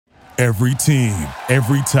Every team,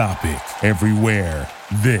 every topic, everywhere.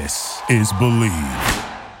 This is Believe.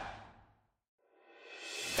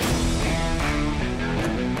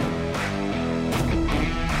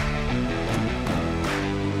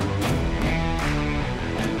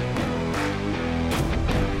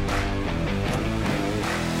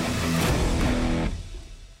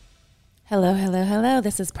 Hello, hello, hello.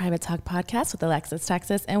 This is Private Talk Podcast with Alexis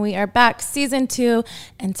Texas, and we are back, season 2.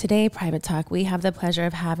 And today, Private Talk, we have the pleasure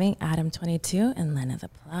of having Adam22 and Lena the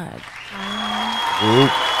Plug.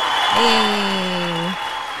 Hey.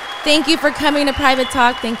 Thank you for coming to Private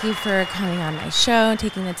Talk. Thank you for coming on my show and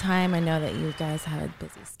taking the time. I know that you guys have a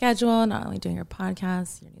busy schedule, not only doing your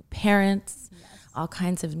podcast, your new parents, all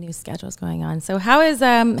kinds of new schedules going on. So how's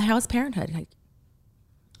parenthood?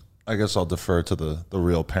 I guess I'll defer to the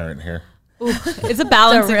real parent here. Ooh, it's a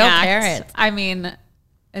balancing real act. Parent. I mean,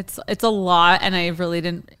 it's a lot, and I really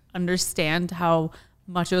didn't understand how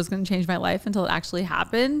much it was going to change my life until it actually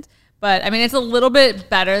happened. But I mean, it's a little bit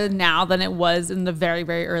better now than it was in the very,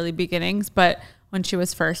 very early beginnings. But when she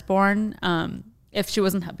was first born, if she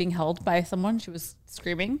wasn't being held by someone, she was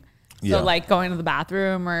screaming. So like going to the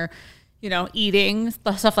bathroom or eating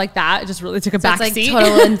stuff like that. It just really took a back It's seat.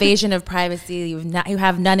 Total invasion of privacy. You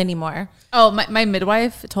have none anymore. Oh, my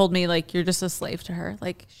midwife told me, like, you're just a slave to her.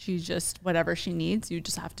 Like, she's just whatever she needs. You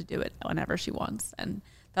just have to do it whenever she wants. And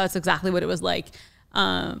that's exactly what it was like.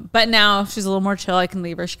 But now she's a little more chill. I can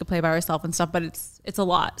leave her. She can play by herself and stuff. But it's a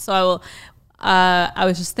lot. So I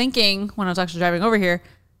was just thinking when I was actually driving over here,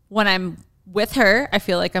 when I'm with her, I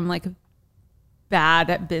feel like I'm like bad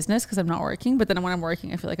at business because I'm not working, but then when I'm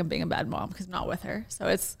working I feel like I'm being a bad mom because I'm not with her. So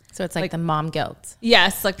it's like the mom guilt.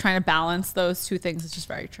 Yes, like trying to balance those two things is just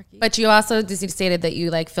very tricky. But you also just stated that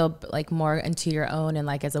you like feel like more into your own and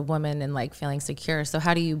like as a woman and like feeling secure. So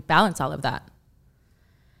how do you balance all of that?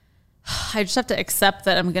 I just have to accept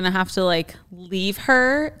that I'm gonna have to like leave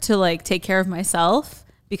her to like take care of myself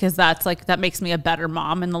because that makes me a better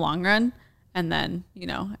mom in the long run. And then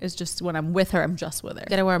it's just when I'm with her, I'm just with her. You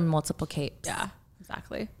gotta wear multiple capes. Yeah.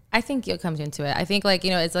 Exactly. I think you'll come into it. I think like,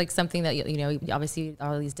 it's like something that, obviously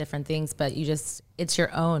all these different things, but it's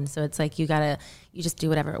your own. So it's like, you just do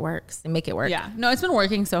whatever it works and make it work. Yeah. No, it's been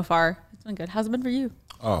working so far. It's been good. How's it been for you?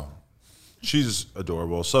 Oh, she's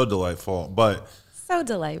adorable. So delightful. But so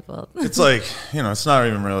delightful. it's like, it's not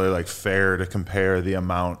even really like fair to compare the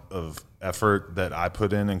amount of effort that I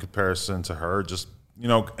put in comparison to her. Just,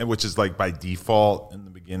 which is like by default in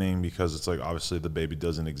the beginning, because it's like, obviously the baby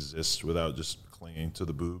doesn't exist without just clinging to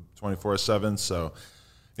the boob 24/7. So,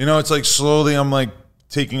 it's like slowly I'm like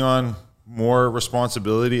taking on more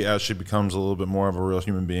responsibility as she becomes a little bit more of a real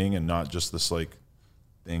human being and not just this like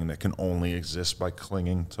thing that can only exist by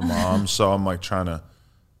clinging to mom. So I'm like trying to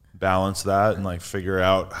balance that and like figure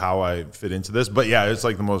out how I fit into this. But yeah, it's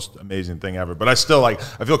like the most amazing thing ever. But I still I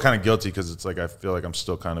feel kind of guilty because it's like I feel like I'm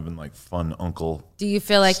still kind of in like fun uncle. Do you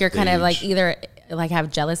feel like you're kind of like stage. either like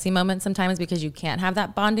have jealousy moments sometimes because you can't have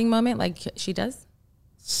that bonding moment like she does?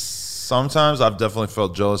 Sometimes I've definitely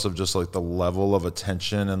felt jealous of just like the level of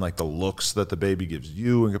attention and like the looks that the baby gives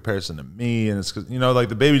you in comparison to me. And it's because, like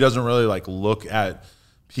the baby doesn't really like look at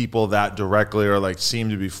people that directly or like seem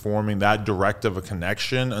to be forming that direct of a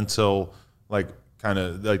connection until like kind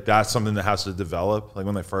of like that's something that has to develop like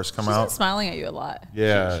when they first come She's out. been smiling at you a lot.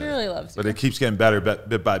 Yeah. She really loves you. But it keeps getting better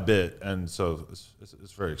bit by bit. And so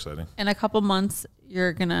it's very exciting. In a couple months,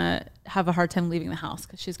 you're going to have a hard time leaving the house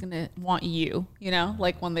because she's going to want you,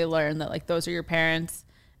 like when they learn that like those are your parents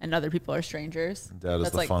and other people are strangers. Dad is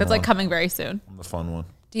that's the like fun that's one. like coming very soon. I'm the fun one.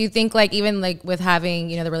 Do you think like even like with having,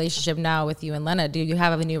 the relationship now with you and Lena, do you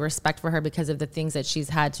have a new respect for her because of the things that she's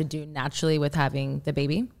had to do naturally with having the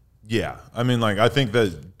baby? Yeah. I mean, like, I think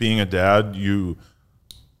that being a dad,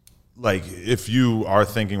 if you are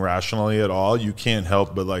thinking rationally at all, you can't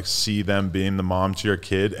help but like see them being the mom to your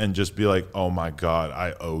kid and just be like, oh my God,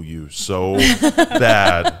 I owe you so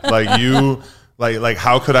bad. Like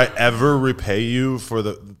how could I ever repay you for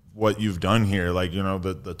what you've done here? Like,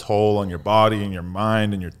 the toll on your body and your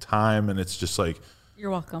mind and your time. And it's just like, You're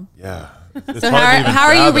welcome. yeah. So how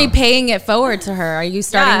are you repaying it forward to her? Are you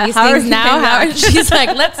starting these things now? She's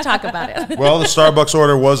like, let's talk about it. Well, the Starbucks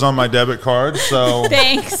order was on my debit card, so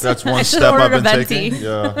Thanks. that's one I step I've been ordered a taking. venti.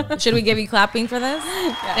 Yeah, Should we give you clapping for this?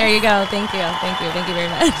 Yeah. There you go. Thank you very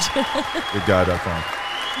much. goodguy.com.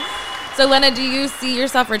 So Lena, do you see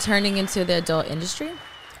yourself returning into the adult industry?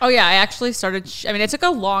 Oh yeah, I actually started. It took a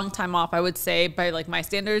long time off, I would say, by like my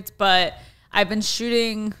standards, but I've been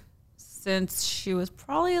shooting since she was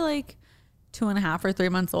probably like 2.5 or 3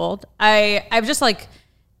 months old. I've just like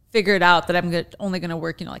figured out that I'm only going to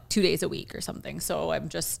work, like 2 days a week or something. So I'm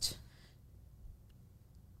just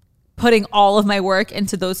putting all of my work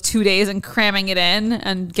into those 2 days and cramming it in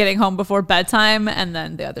and getting home before bedtime. And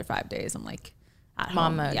then the other 5 days, I'm like at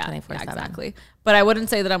Mom home. mode, Yeah, 24/7. exactly. But I wouldn't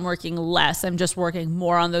say that I'm working less. I'm just working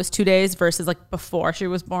more on those 2 days versus like before she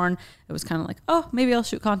was born. It was kind of like, oh, maybe I'll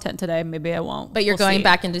shoot content today. Maybe I won't. But you're We'll going see.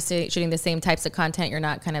 back into shooting the same types of content. You're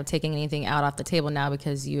not kind of taking anything out off the table now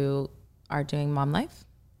because you are doing mom life.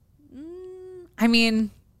 I mean,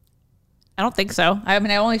 I don't think so. I mean,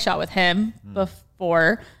 I only shot with him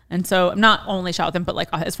before. And so I'm not only shot with him, but like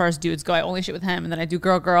as far as dudes go, I only shoot with him. And then I do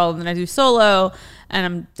girl, and then I do solo. And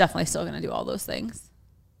I'm definitely still going to do all those things.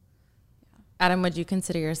 Adam, would you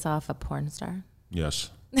consider yourself a porn star? Yes.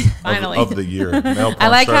 Finally. Of the year. Male porn I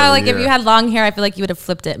like star how of the like if year. you had long hair, I feel like you would have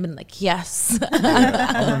flipped it and been like, yes.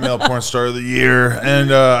 I'm a male porn star of the year,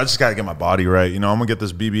 and I just gotta get my body right. You know, I'm gonna get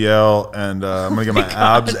this BBL, and I'm gonna get my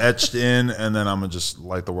abs etched in, and then I'm gonna just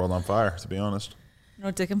light the world on fire. To be honest,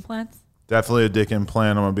 No dick implants? definitely a dick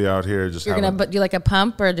implant. I'm gonna be out here just. You're going to do like a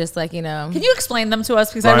pump or just like, you know. Can you explain them to us?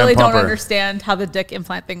 Because I Ryan really don't Pumper. understand how the dick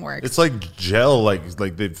implant thing works. It's like gel, like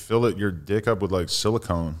they fill it your dick up with like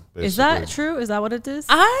silicone. Basically. Is that true? Is that what it is?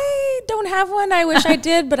 I don't have one. I wish I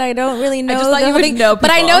did, but I don't really know. just thought the you whole would thing. know But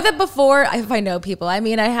I people. know that before, if I know people, I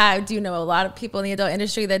mean, do know a lot of people in the adult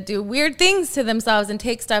industry that do weird things to themselves and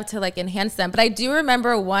take stuff to like enhance them. But I do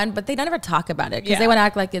remember one, but they don't ever talk about it because Yeah. they want to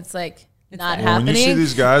act like it's like not Well, happening. when you see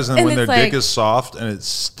these guys and when their it's like, dick is soft and it's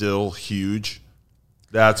still huge,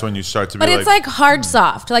 that's when you start to be but like. it's like hard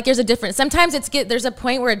soft. Like there's a difference. Sometimes there's a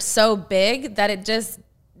point where it's so big that it just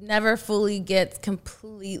never fully gets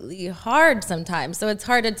completely hard sometimes. So it's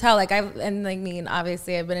hard to tell. Like I've been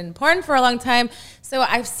in porn for a long time, so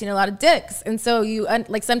I've seen a lot of dicks. And so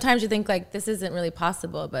like sometimes you think like this isn't really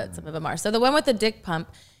possible, but some of them are. So the one with the dick pump,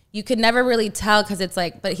 you could never really tell because it's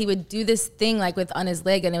like, but he would do this thing like on his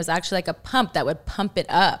leg, and it was actually like a pump that would pump it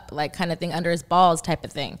up, like kind of thing under his balls type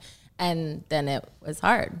of thing. And then it was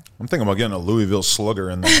hard. I'm thinking about getting a Louisville Slugger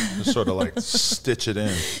in there, just sort of like stitch it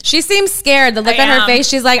in. She seems scared. The look I on her am. face,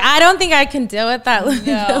 she's like, I don't think I can deal with that.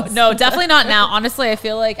 No, definitely not now. Honestly, I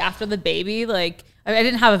feel like after the baby, like I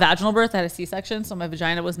didn't have a vaginal birth, I had a C-section, so my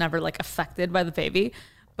vagina was never like affected by the baby.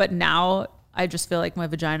 But now I just feel like my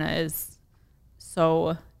vagina is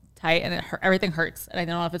so tight and everything hurts. And I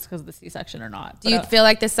don't know if it's because of the C-section or not. Do you feel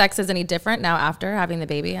like the sex is any different now after having the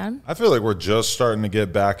baby on? I feel like we're just starting to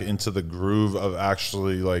get back into the groove of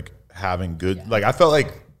actually like having good. Like I felt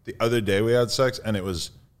like the other day we had sex and it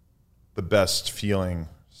was the best feeling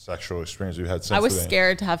sexual experience we've had since. I was the baby.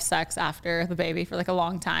 scared to have sex after the baby for like a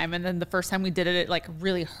long time. And then the first time we did it, it like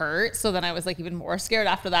really hurt. So then I was like even more scared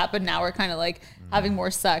after that. But now we're kind of like having more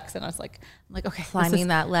sex. And I was like, okay, Climbing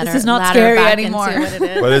that ladder. This is not ladder scary back anymore. into what it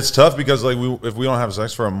is. But it's tough because like if we don't have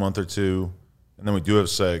sex for a month or two, and then we do have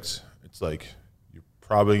sex, it's like you're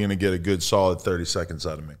probably gonna get a good solid 30 seconds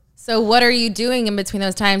out of me. So what are you doing in between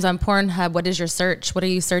those times on Pornhub? What is your search? What are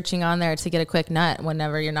you searching on there to get a quick nut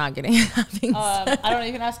whenever you're not getting having sex? I don't know.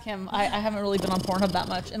 You can ask him. I haven't really been on Pornhub that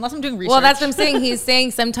much, unless I'm doing research. Well, that's what I'm saying. He's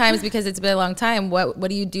saying sometimes because it's been a long time. What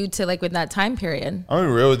do you do to like with that time period? I'm gonna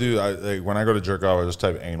be real with you. Like when I go to jerk off, I just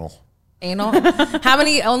type anal. Anal? How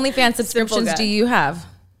many OnlyFans subscriptions guy. do you have?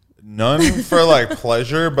 None for like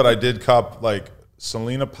pleasure, but I did cop like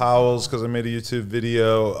Selena Powell's because I made a YouTube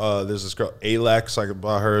video. There's this girl Alex. I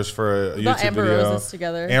bought hers for a We bought YouTube Amber video. Roses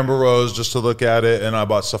together. Amber Rose just to look at it, and I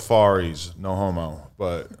bought Safaris. No homo,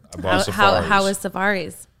 but I bought Safaris. How is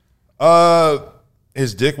Safaris?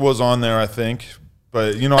 His dick was on there, I think,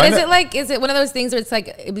 but you know, But is it one of those things where it's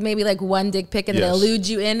like maybe like one dick pic and then it Yes. eludes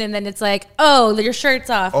you in, and then it's like, oh, your shirt's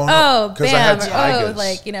off. Oh, Oh, no, 'cause I bam. had Or, oh, Tygas.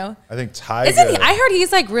 like, you know. I think Tyga. Isn't he? I heard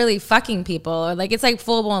he's like really fucking people, or like it's like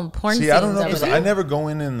full blown porn See, scenes. I don't know over because there. I never go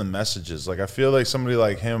in the messages. Like I feel like somebody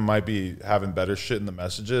like him might be having better shit in the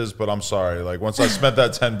messages, but I'm sorry. Like once I spent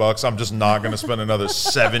that $10, I'm just not gonna spend another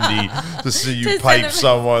 70 to see you send pipe him-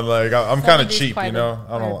 someone. Like I'm kind of 70's cheap, quite you know. I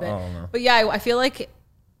quite a don't bit. know. But yeah, I feel like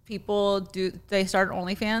people they start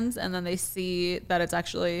OnlyFans and then they see that it's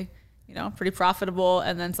actually, you know, pretty profitable.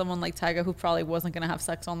 And then someone like Tyga, who probably wasn't going to have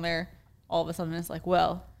sex on there, all of a sudden it's like,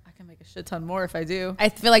 well, I can make a shit ton more if I do. I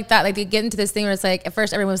feel like that, like they get into this thing where it's like, at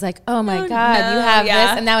first everyone was like, oh my God, no, you have yeah.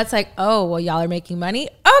 this. And now it's like, oh, well, y'all are making money.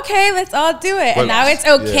 Okay, let's all do it. But- And now it's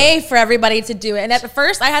okay yeah. for everybody to do it. And at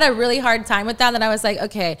first I had a really hard time with that. And then I was like,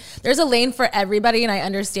 okay, there's a lane for everybody and I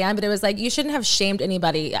understand. But it was like, you shouldn't have shamed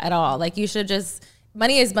anybody at all. Like you should just,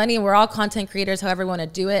 money is money. We're all content creators, however we want to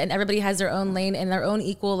do it. And everybody has their own lane and their own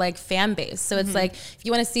equal like fan base. So it's like, if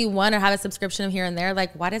you want to see one or have a subscription here and there,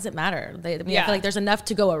 like, why does it matter? I feel like there's enough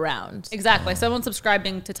to go around. Exactly. Someone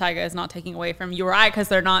subscribing to Tyga is not taking away from you or I because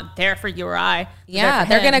they're not there for you or I.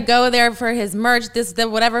 They're going to go there for his merch,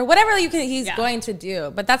 whatever he's going to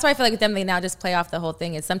do. But that's why I feel like with them, they now just play off the whole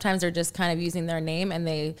thing. Is sometimes they're just kind of using their name and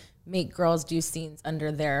they make girls do scenes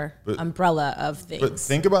under their umbrella of things. But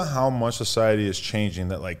think about how much society is changing,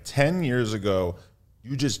 that like 10 years ago,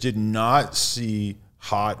 you just did not see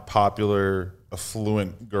hot, popular,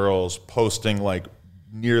 affluent girls posting like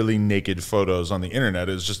nearly naked photos on the internet.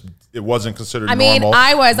 It wasn't considered normal.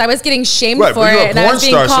 I was getting shamed for you're it, and I was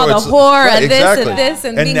being called a whore and this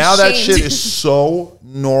and being now shamed. That shit is so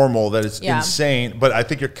normal that it's insane. But I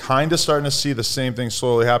think you're kind of starting to see the same thing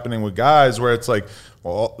slowly happening with guys, where it's like,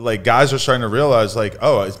 well, like guys are starting to realize like,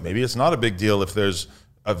 maybe it's not a big deal if there's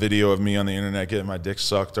a video of me on the internet getting my dick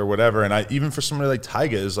sucked or whatever. And even for somebody like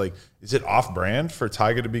Tyga, is it off brand for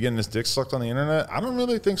Tyga to be getting his dick sucked on the internet? I don't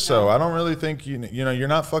really think so. I don't really think, you're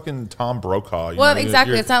not fucking Tom Brokaw.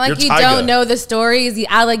 Exactly. It's not like you don't know the stories, the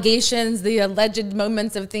allegations, the alleged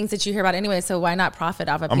moments of things that you hear about anyway. So why not profit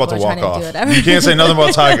off of people trying to do whatever? You can't say nothing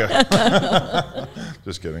about Tyga.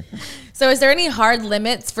 Just kidding. So is there any hard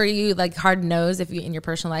limits for you, like hard no's if you in your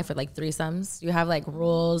personal life with like threesomes? Do you have like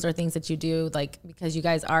rules or things that you do like because you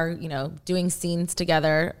guys are, doing scenes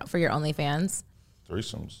together for your OnlyFans?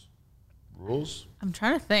 Threesomes. Rules? I'm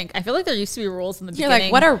trying to think. I feel like there used to be rules in the You're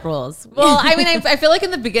beginning. like, what are rules? Well, I mean, I feel like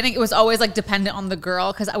in the beginning it was always like dependent on the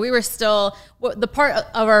girl because we were still the part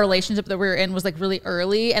of our relationship that we were in was like really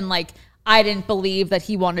early, and like I didn't believe that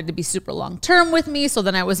he wanted to be super long term with me. So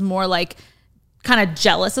then I was more like kind of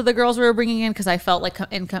jealous of the girls we were bringing in because I felt like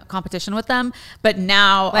in competition with them. But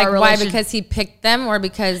now, like, why? Because he picked them, or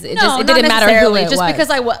because it didn't matter who it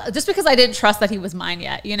was? Just because I didn't trust that he was mine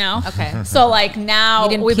yet, Okay. So like now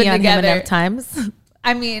we've been together enough times.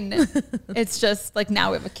 I mean, it's just like now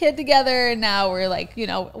we have a kid together, and now we're like,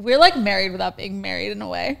 we're like married without being married in a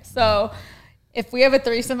way. So if we have a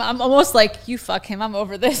threesome, I'm almost like, you fuck him. I'm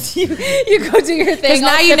over this. You go do your thing. Because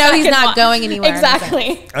now you know he's not going anywhere.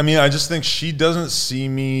 Exactly. I mean, I just think she doesn't see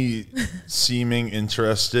me seeming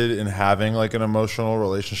interested in having like an emotional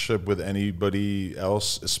relationship with anybody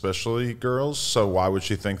else, especially girls. So why would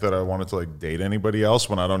she think that I wanted to like date anybody else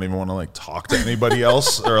when I don't even want to like talk to anybody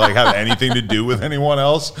else or like have anything to do with anyone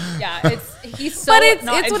else? Yeah, he's so. But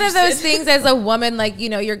it's one of those things as a woman, like,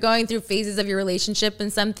 you're going through phases of your relationship,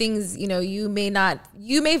 and some things, you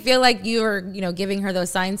may feel like you're, giving her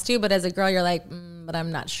those signs too, but as a girl, you're like, but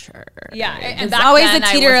I'm not sure. Yeah. And it's always a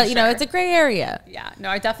teeter, it's a gray area. Yeah. No,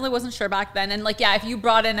 I definitely wasn't sure back then. And like, yeah, if you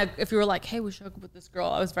brought in if you were like, hey, we should hook up with this girl,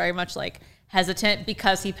 I was very much like hesitant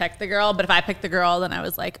because he picked the girl. But if I picked the girl, then I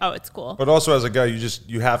was like, oh, it's cool. But also as a guy,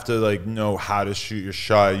 you have to like know how to shoot your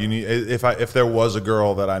shot. You need, if there was a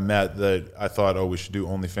girl that I met that I thought, we should do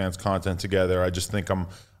OnlyFans content together, I just think I'm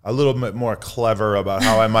a little bit more clever about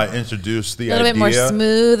how I might introduce the idea. A little bit more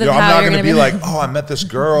smooth. I'm not going to be like, I met this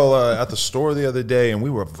girl at the store the other day and we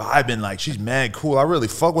were vibing, like she's mad cool. I really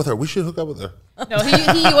fuck with her. We should hook up with her. No,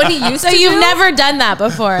 what he used to do. So you've never done that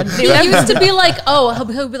before. He used to be like,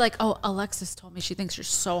 he'll be like, Alexis told me she thinks you're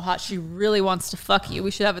so hot. She really wants to fuck you. We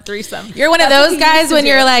should have a threesome. You're one of those guys when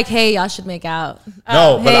you're like, hey, y'all should make out.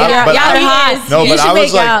 No, but y'all are hot. No, but I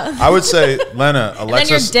was like, out. I would say, Lena,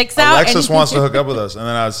 Alexis wants to hook up with us. And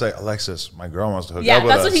then I would say, Alexis, my girl wants to hook up with us. Yeah,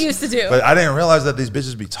 that's what he used to do. But I didn't realize that these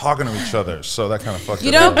bitches be talking to each other. So that kind of fucked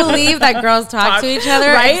You don't believe that girls talk to each other,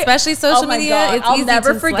 right? Especially social media. I'll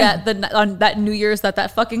never forget on that New Year's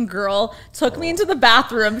that fucking girl took me into the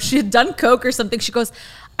bathroom. She had done coke or something. She goes,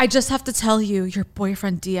 I just have to tell you, your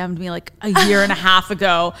boyfriend DM'd me like a year and a half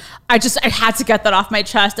ago. I had to get that off my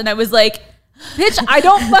chest. And I was like, bitch, I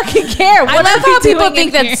don't fucking care. I love how people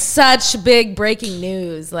think that's such big breaking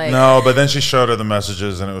news. Like, no, but then she showed her the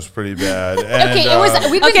messages and it was pretty bad.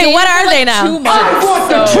 And, what are they now? 2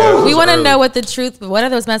 months. We want to know what are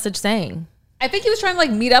those messages saying? I think he was trying to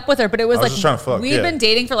like meet up with her, but it was like we've been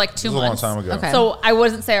dating for like 2 months. A long time ago. Okay. So I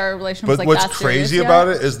wouldn't say our relationship was like that. But what's crazy about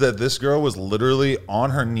it is that this girl was literally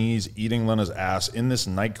on her knees eating Lena's ass in this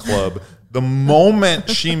nightclub the moment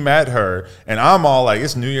she met her. And I'm all like,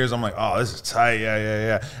 it's New Year's. I'm like, oh, this is tight.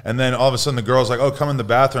 Yeah. And then all of a sudden the girl's like, oh, come in the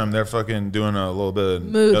bathroom. They're fucking doing a little bit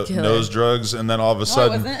of nose drugs. And then all of a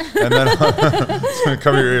sudden, and then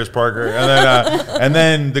cover your ears, Parker. And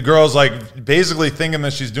then the girl's like basically thinking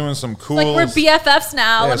that she's doing some cool. Like, we're BFFs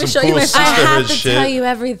now. Let me show you my phone. I have to tell you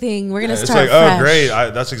everything. We're going to start It's like, fresh. Oh,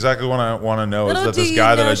 great. That's exactly what I want to know. Is that this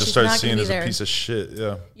guy that I just started seeing is a piece of shit.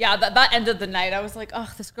 Yeah. Yeah, that ended the night. I was like, oh,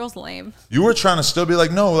 this girl's lame. You were trying to still be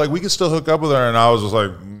like, no, like we could still hook up with her, and I was just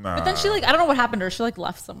like, nah. But then she like, I don't know what happened to her. She like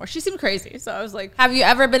left somewhere. She seemed crazy. So I was like, Have you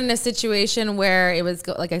ever been in a situation where it was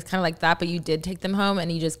like it's kind of like that, but you did take them home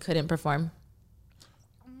and you just couldn't perform?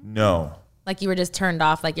 No. Like you were just turned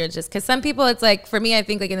off, like you're just, because some people, it's like, for me, I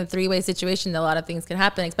think like in a three-way situation, a lot of things can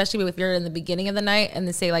happen, especially if you're in the beginning of the night and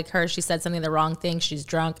they say like her, she said something, the wrong thing, she's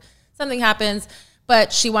drunk, something happens,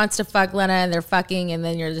 but she wants to fuck Lena and they're fucking, and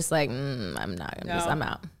then you're just like, I'm not, I'm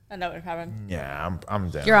out. I know what happened. Yeah, I'm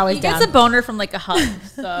down. You're always He down. gets a boner from like a hug.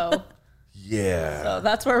 So, Yeah. so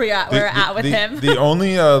that's where we're at with him. The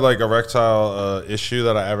only like erectile issue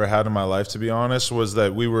that I ever had in my life, to be honest, was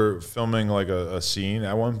that we were filming like a scene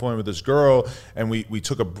at one point with this girl, and we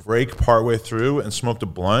took a break partway through and smoked a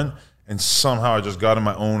blunt, and somehow I just got in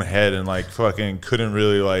my own head and like fucking couldn't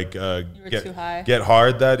really like too high. get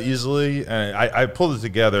hard that easily, and I pulled it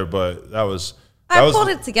together, but that was. I pulled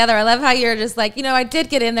it together. I love how you're just like, I did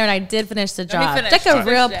get in there and I did finish the job. finish. Like a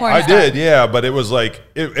real porn I star. did, yeah, but it was like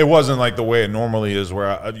it wasn't like the way it normally is.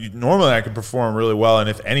 Where normally I can perform really well, and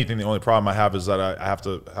if anything, the only problem I have is that I have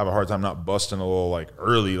to have a hard time not busting a little like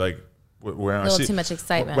early, like when I see too much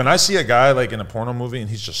excitement. When I see a guy like in a porno movie and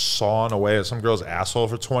he's just sawing away at some girl's asshole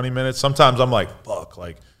for 20 minutes, sometimes I'm like, fuck,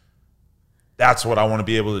 like that's what I want to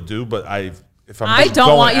be able to do, but I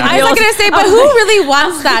don't want you to I was going to say, but who really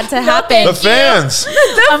wants that to happen? the fans.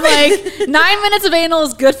 I'm like, 9 minutes of anal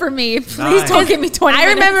is good for me. Please don't give me 20 I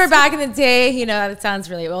minutes. remember back in the day, it sounds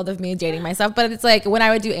really old of me dating myself, but it's like when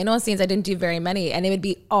I would do anal scenes, I didn't do very many, and it would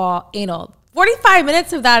be all anal. 45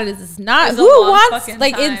 minutes of that is not, It's a who long wants, fucking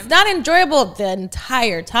like, time. it's not enjoyable the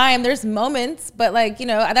entire time. There's moments, but like,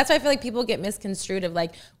 that's why I feel like people get misconstrued of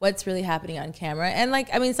like what's really happening on camera. And like,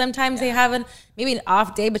 I mean, sometimes they have maybe an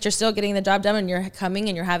off day, but you're still getting the job done and you're coming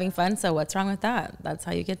and you're having fun. So what's wrong with that? That's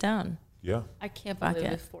how you get down. Yeah. I can't Fuck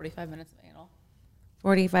believe it. it's 45 minutes of anal.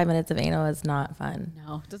 45 minutes of anal is not fun.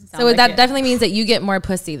 No, it doesn't sound So like that it. definitely means that you get more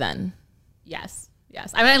pussy then. Yes.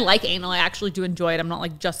 I mean, I like anal. I actually do enjoy it. I'm not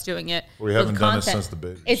like just doing it. We with haven't done it content. since the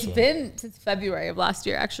baby. It's so. been since February of last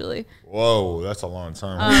year, actually. Whoa, that's a long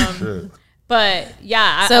time. Holy shit. But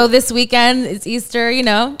yeah. So this weekend it's Easter,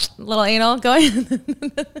 little anal going.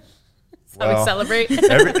 That's how we celebrate.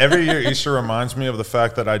 every year Easter reminds me of the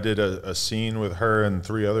fact that I did a scene with her and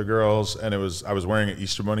 3 other girls, and I was wearing an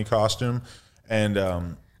Easter bunny costume, and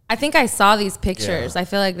I think I saw these pictures. I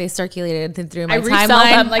feel like they circulated through my I timeline. resell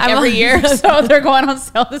them like every year, so they're going on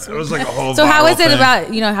sale this it week. was like a whole. So how viral is it thing.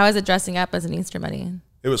 about, how is it dressing up as an Easter bunny?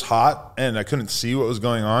 It was hot, and I couldn't see what was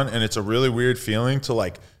going on, and it's a really weird feeling to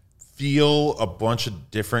like feel a bunch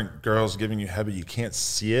of different girls giving you head, but you can't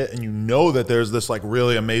see it, and you know that there's this like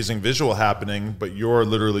really amazing visual happening, but you're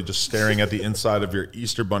literally just staring at the inside of your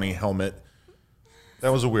Easter bunny helmet.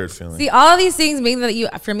 That was a weird feeling. See, all of these things mean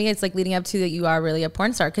that for me, it's like leading up to that you are really a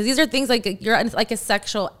porn star. Because these are things like you're like a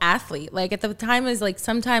sexual athlete. Like at the time is like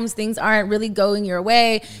sometimes things aren't really going your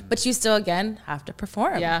way, but you still, again, have to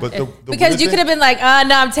perform. Yeah. But Because you could have been like,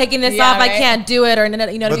 no, I'm taking this Yeah, off. I right. can't do it. Or, you know what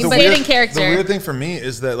I But mean? the But weird, character. the weird thing for me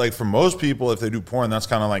is that like for most people, if they do porn, that's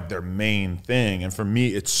kind of like their main thing. And for me,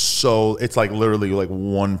 it's like literally like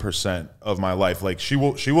 1% of my life. Like she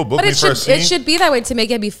will book me for a scene. it should be that way to make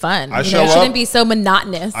it be fun. I It show shouldn't up, be so monotonous.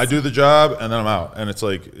 I do the job and then I'm out, and it's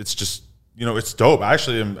like it's just it's dope.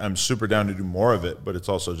 Actually, I'm super down to do more of it, but it's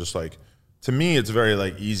also just like to me it's very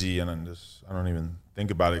like easy, and I don't even think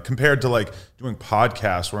about it compared to like doing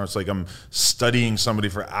podcasts where it's like I'm studying somebody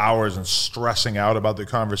for hours and stressing out about the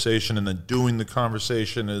conversation and then doing the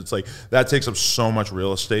conversation, and it's like that takes up so much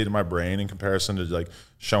real estate in my brain in comparison to like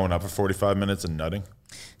showing up for 45 minutes and nutting.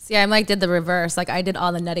 See, I'm like did the reverse. Like I did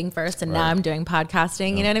all the nutting first, and now I'm doing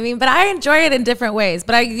podcasting. You know what I mean? But I enjoy it in different ways.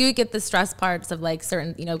 But I do get the stress parts of like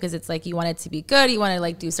certain, because it's like you want it to be good. You want to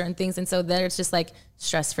like do certain things, and so there it's just like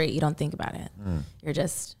stress free. You don't think about it. You're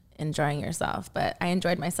just enjoying yourself. But I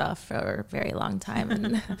enjoyed myself for a very long time,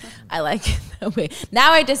 and I like it that way.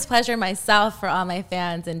 Now I displeasure myself for all my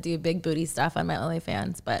fans and do big booty stuff on my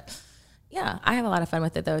OnlyFans, but. Yeah, I have a lot of fun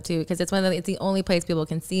with it though too, because it's the only place people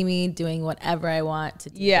can see me doing whatever I want to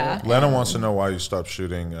do. Yeah. Lena wants to know why you stopped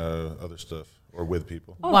shooting other stuff or with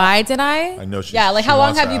people. Why did I? I know she. Yeah, like she how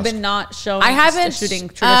long wants to have you ask. been not showing? I haven't shooting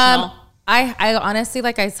traditional. I honestly,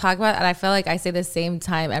 like I talk about, and I feel like I say the same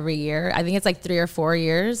time every year. I think it's like 3 or 4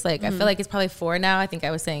 years. Like I feel like it's probably 4 now. I think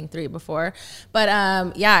I was saying 3 before, but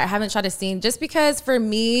yeah, I haven't shot a scene just because for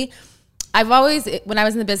me. I've always, when I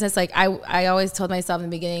was in the business, like I always told myself in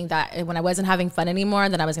the beginning that when I wasn't having fun anymore,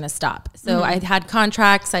 then I was going to stop. So I had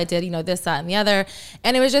contracts, I did, this, that, and the other.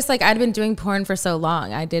 And it was just like, I'd been doing porn for so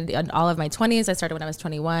long. I did in all of my 20s. I started when I was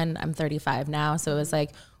 21. I'm 35 now. So it was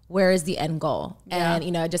like, where is the end goal? And,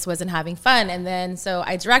 you know, I just wasn't having fun. And then, so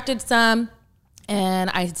I directed some, and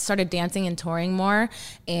I started dancing and touring more.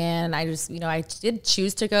 And I just, you know, I did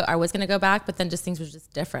choose to go, I was going to go back, but then just things were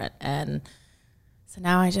just different. And so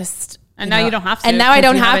now I just, and now you don't have to. And now I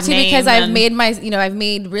don't have to, name because I've made my, you know, I've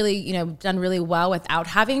made really, you know, done really well without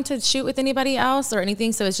having to shoot with anybody else or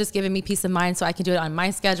anything. So it's just giving me peace of mind, so I can do it on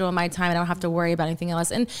my schedule, my time. I don't have to worry about anything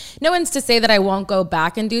else. And no one's to say that I won't go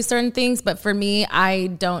back and do certain things, but for me, I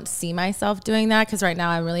don't see myself doing that, because right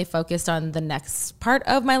now I'm really focused on the next part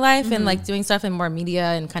of my life and like doing stuff in more media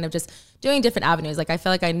and kind of just doing different avenues. Like I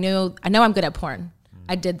feel like I know I'm good at porn.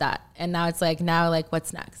 I did that. And now it's like,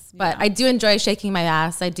 what's next? But I do enjoy shaking my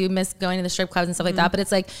ass. I do miss going to the strip clubs and stuff like that. But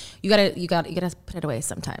it's like, you gotta put it away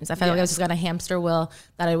sometimes. I felt like I was just on a hamster wheel,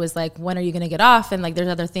 that I was like, when are you going to get off? And like, there's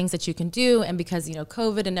other things that you can do. And because, you know,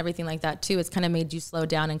 COVID and everything like that too, it's kind of made you slow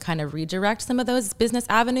down and kind of redirect some of those business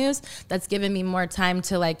avenues. That's given me more time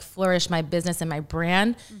to like flourish my business and my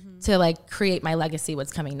brand, to like create my legacy,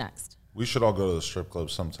 what's coming next. We should all go to the strip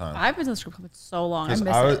club sometime. I've been to the strip club for so long. I miss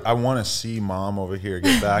it. I want to see Mom over here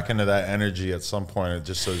get back into that energy at some point,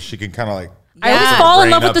 just so she can kind of like. I always fall in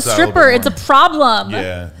love with the Brain upset a little stripper. bit It's a more. problem.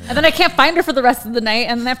 Yeah. And then I can't find her for the rest of the night,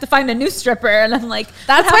 and then I have to find a new stripper. And I'm like,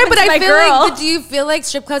 That's what why, happened but to I my feel girl? like, but do you feel like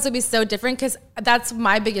strip clubs would be so different? Because that's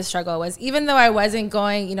my biggest struggle was, even though I wasn't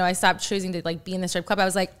going, you know, I stopped choosing to like be in the strip club. I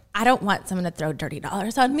was like, I don't want someone to throw dirty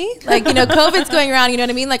dollars on me. Like, you know, COVID's going around, you know what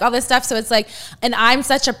I mean? Like all this stuff. So it's like, and I'm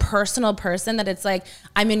such a personal person that it's like,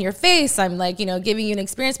 I'm in your face. I'm like, you know, giving you an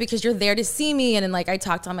experience because you're there to see me. And then like, I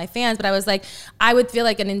talk to all my fans, but I was like, I would feel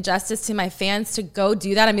like an injustice to my fans to go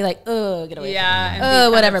do that and be like, oh, get away from me. and be Oh,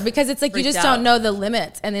 kind whatever. of Because it's like, you freaked just out. don't know the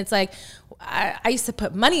limits. And it's like, I used to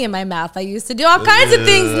put money in my mouth. I used to do all kinds of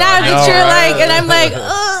things now I that know, you're right? like, and I'm like,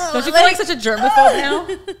 ugh. Don't you feel like such a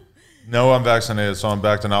germaphobe now? No, I'm vaccinated, so I'm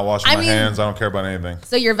back to not washing I my mean- hands. I don't care about anything.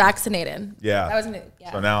 So you're vaccinated. Yeah. That was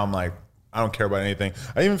yeah. So now I'm like, I don't care about anything.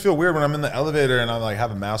 I even feel weird when I'm in the elevator and I like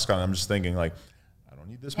have a mask on. I'm just thinking like, I don't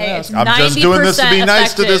need this Hey, mask. it's I'm just doing this to be 90%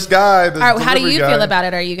 nice to this effective. guy. This All right, how do delivery you guy. feel about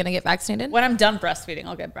it? Are you going to get vaccinated? When I'm done breastfeeding,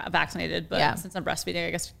 I'll get vaccinated. But Yeah. since I'm breastfeeding,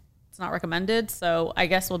 I guess it's not recommended. So I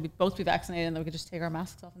guess we'll both be vaccinated, and then we can just take our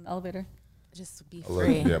masks off in the elevator. Just be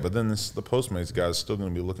free. Yeah, but then the Postmates guy is still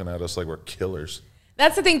going to be looking at us like we're killers.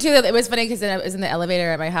 That's the thing too. That it was funny because I was in the elevator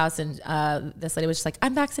at my house, and this lady was just like,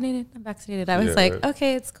 "I'm vaccinated. I'm vaccinated." I was Yeah, like, right.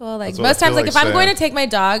 "Okay, it's cool." Like That's what I most times, feel like like if I'm going saying. to take my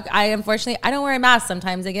dog, I don't wear a mask.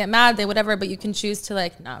 Sometimes they get mad, they whatever. But you can choose to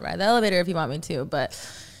like not ride the elevator if you want me to. But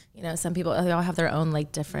you know, some people, they all have their own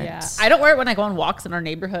like different. Yeah, I don't wear it when I go on walks in our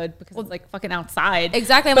neighborhood because it's like fucking outside.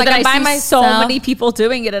 Exactly. I'm But like, then I'm I by see so myself. many people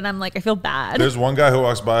doing it, and I'm like, I feel bad. There's one guy who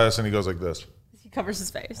walks by us and he goes like this. He covers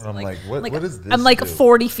his face. And I'm like, what is this I'm like do?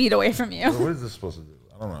 40 feet away from you. What is this supposed to do?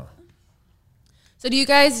 I don't know. So do you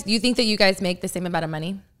think that you guys make the same amount of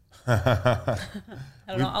money? I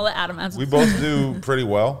don't know. I'll let Adam answer. We both do pretty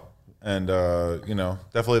well. And, you know,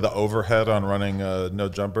 definitely the overhead on running No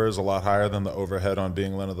Jumper is a lot higher than the overhead on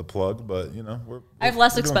being Lena the Plug. But, you know, I have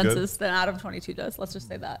less we're doing good. expenses than Adam 22 does. Let's just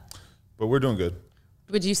say that. But we're doing good.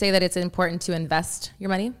 Would you say that it's important to invest your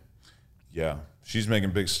money? Yeah. She's making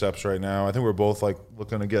big steps right now. I think we're both like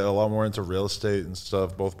looking to get a lot more into real estate and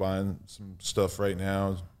stuff, both buying some stuff right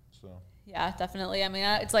now. So Yeah, definitely. I mean,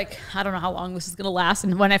 it's like, I don't know how long this is going to last.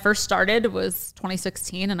 And when I first started, it was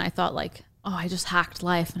 2016. And I thought like, oh, I just hacked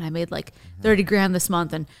life and I made like 30 grand this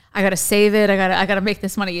month and I got to save it. I got to make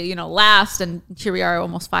this money, you know, last. And here we are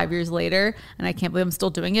almost 5 years later. And I can't believe I'm still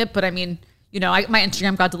doing it. But I mean, you know, my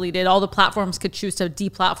Instagram got deleted. All the platforms could choose to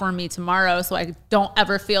deplatform me tomorrow. So I don't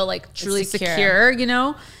ever feel like truly secure, you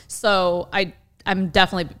know? So I'm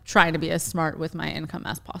definitely trying to be as smart with my income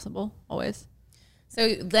as possible, always. So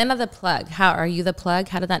Lena the Plug, how are you the plug?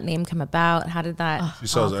 How did that name come about? How did that? she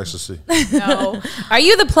sells ecstasy. No. Are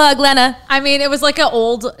you the plug, Lena? I mean, it was like an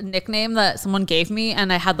old nickname that someone gave me,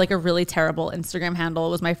 and I had like a really terrible Instagram handle.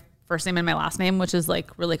 It was my first name and my last name, which is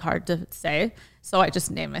like really hard to say. So I just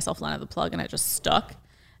named myself Lena the Plug, and it just stuck.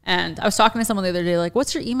 And I was talking to someone the other day, like,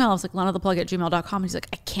 what's your email? I was like, lenatheplug@gmail.com. And he's like,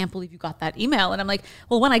 I can't believe you got that email. And I'm like,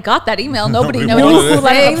 well, when I got that email, nobody knew wanted who it.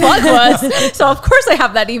 Lena the Plug was. So of course I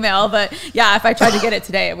have that email. But yeah, if I tried to get it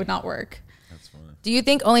today, it would not work. Do you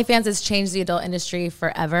think OnlyFans has changed the adult industry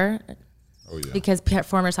forever? Oh, yeah. Because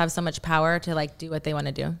performers have so much power to like do what they want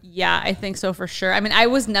to do. Yeah, I think so for sure. I mean, I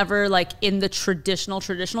was never like in the traditional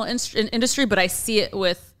industry, but I see it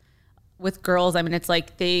with girls. I mean, it's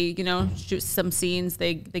like they, you know, shoot some scenes,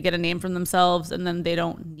 they get a name from themselves, and then they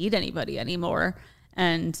don't need anybody anymore.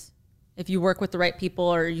 And if you work with the right people,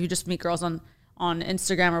 or you just meet girls on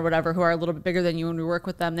Instagram or whatever who are a little bit bigger than you, and you work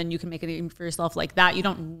with them, then you can make a name for yourself like that. You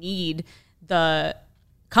don't need the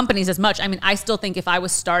companies as much. I mean, I still think if I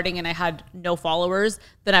was starting and I had no followers,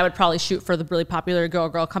 then I would probably shoot for the really popular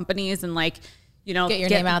girl companies and like, you know, Get your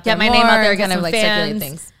name out there. Get my name out there, get kind of some like fans. circulate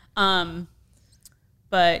things.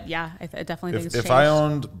 But yeah, I definitely think it's If changed. I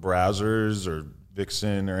owned Brazzers or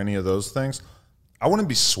Vixen or any of those things, I wouldn't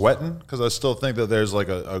be sweating because I still think that there's like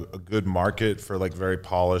a good market for like very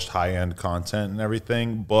polished, high-end content and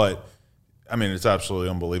everything. But I mean, it's absolutely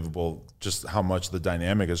unbelievable just how much the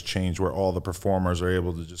dynamic has changed where all the performers are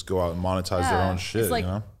able to just go out and monetize their own shit, It's like,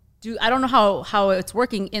 you know? I don't know how it's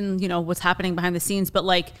working in, you know, what's happening behind the scenes, but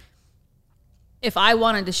like, if I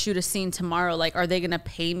wanted to shoot a scene tomorrow, like, are they going to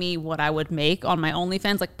pay me what I would make on my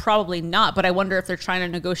OnlyFans? Like, probably not. But I wonder if they're trying to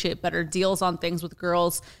negotiate better deals on things with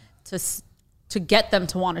girls to get them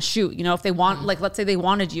to want to shoot. You know, if they want, like, let's say they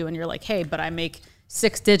wanted you and you're like, hey, but I make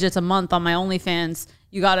 6 digits a month on my OnlyFans.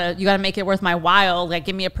 You gotta make it worth my while. Like,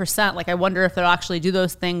 give me a %. Like, I wonder if they'll actually do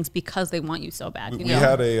those things because they want you so bad. We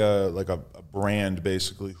had a brand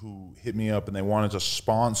basically who hit me up and they wanted to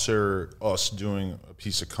sponsor us doing a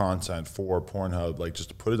piece of content for Pornhub, like just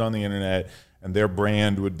to put it on the internet, and their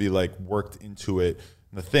brand would be like worked into it.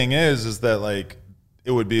 And the thing is that like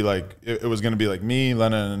it would be like it was going to be like me,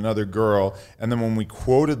 Lena, and another girl, and then when we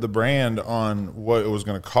quoted the brand on what it was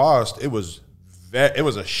going to cost, it was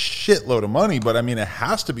a shitload of money, but I mean, it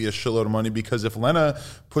has to be a shitload of money because if Lena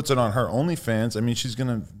puts it on her OnlyFans, I mean, she's going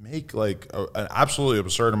to make like an absolutely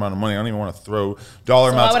absurd amount of money. I don't even want to throw dollar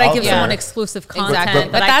amounts Why would I out give there. someone exclusive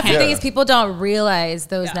content? But that's the I thing can't? is people don't realize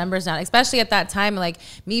those numbers now, especially at that time. Like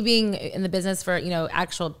me being in the business for, you know,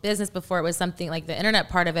 actual business before it was something like the internet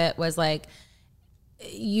part of it was like,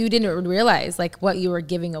 you didn't realize like what you were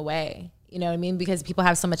giving away. You know what I mean? Because people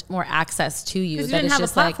have so much more access to you. Because you that didn't it's have a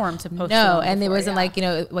just like, platform to post it no, on and it before, wasn't like, you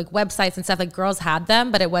know, like websites and stuff. Like girls had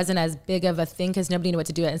them, but it wasn't as big of a thing because nobody knew what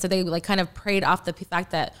to do it. And so they like kind of preyed off the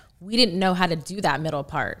fact that we didn't know how to do that middle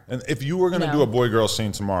part. And if you were going to do a boy-girl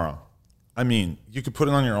scene tomorrow, I mean, you could put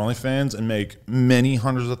it on your OnlyFans and make many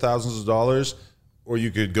hundreds of thousands of dollars, or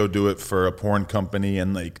you could go do it for a porn company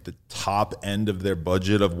and like the top end of their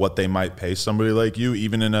budget of what they might pay somebody like you,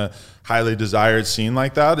 even in a highly desired scene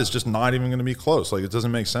like that, is just not even going to be close. Like it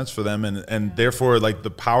doesn't make sense for them. And therefore like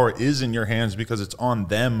the power is in your hands because it's on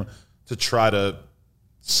them to try to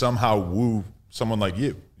somehow woo someone like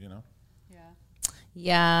you, you know?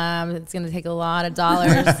 Yeah, it's going to take a lot of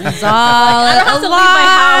dollars. I don't have to leave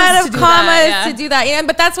my house to do that, to do that. Yeah,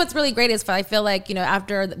 but that's what's really great is I feel like, you know,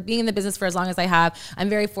 after being in the business for as long as I have, I'm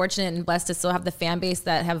very fortunate and blessed to still have the fan base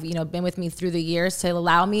that have, you know, been with me through the years to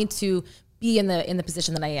allow me to be in the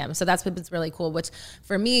position that I am. So that's what's really cool, which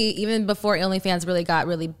for me, even before OnlyFans really got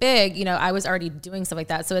really big, you know, I was already doing stuff like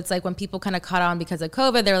that. So it's like when people kind of caught on because of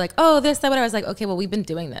COVID, they were like, oh, this, that, whatever. I was like, okay, well, we've been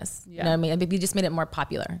doing this. You know what I mean? We just made it more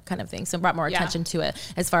popular kind of thing. So it brought more attention to it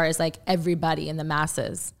as far as like everybody in the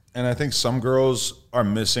masses. And I think some girls are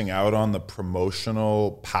missing out on the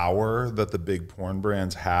promotional power that the big porn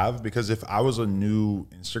brands have. Because if I was a new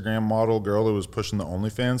Instagram model girl who was pushing the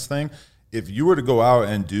OnlyFans thing, if you were to go out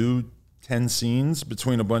and do 10 scenes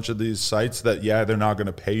between a bunch of these sites that, yeah, they're not going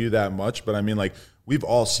to pay you that much. But I mean, like, we've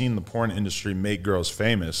all seen the porn industry make girls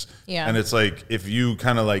famous. Yeah. And it's like, if you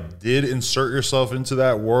kind of like did insert yourself into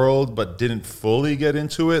that world, but didn't fully get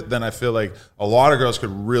into it, then I feel like a lot of girls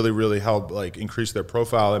could really, really help like increase their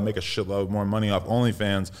profile and make a shitload more money off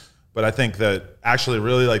OnlyFans. But I think that actually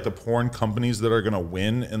really like the porn companies that are going to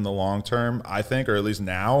win in the long term, I think, or at least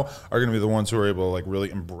now, are going to be the ones who are able to like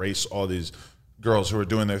really embrace all these girls who are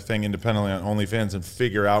doing their thing independently on OnlyFans and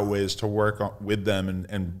figure out ways to work with them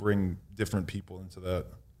and bring different people into that.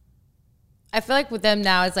 I feel like with them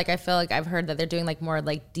now, it's like, I feel like I've heard that they're doing like more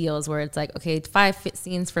like deals where it's like, okay, 5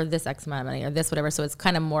 scenes for this X amount of money or this, whatever. So it's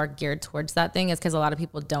kind of more geared towards that thing. It's because a lot of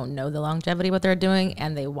people don't know the longevity of what they're doing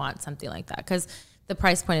and they want something like that. Because the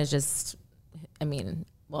price point is just, I mean,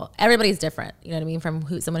 well, everybody's different. You know what I mean?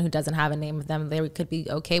 From someone who doesn't have a name of them, they could be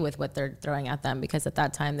okay with what they're throwing at them because at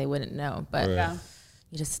that time they wouldn't know. But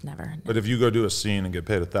you just never know. But if you go do a scene and get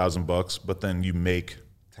paid $1,000, but then you make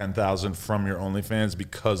 $10,000 from your OnlyFans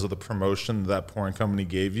because of the promotion that porn company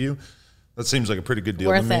gave you, that seems like a pretty good deal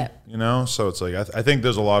Worth to me. it. You know, so it's like I think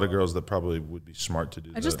there's a lot of girls that probably would be smart to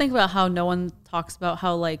do that. I just think about how no one talks about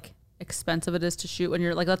how like expensive it is to shoot when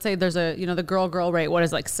you're like, let's say there's a, you know, the girl rate, what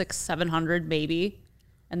is like $600-700 maybe.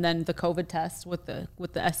 And then the COVID test with the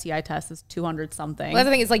STI test is 200 something. Well, the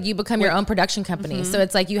thing is like you become your own production company. So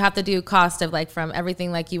it's like you have to do cost of like from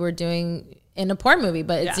everything like you were doing in a porn movie,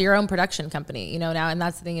 but it's your own production company, you know, now. And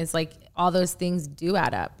that's the thing is like all those things do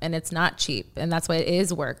add up and it's not cheap. And that's why it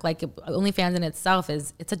is work. Like OnlyFans in itself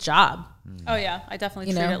it's a job. Oh yeah, I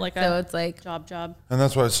definitely You treat know, it like so a it's like job. And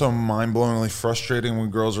that's why it's so mind-blowingly frustrating when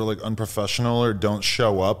girls are like unprofessional or don't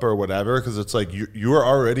show up or whatever, because it's like you are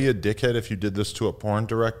already a dickhead if you did this to a porn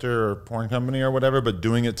director or porn company or whatever, but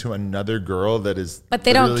doing it to another girl that is but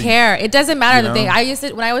they don't care. It doesn't matter. You The thing know? I used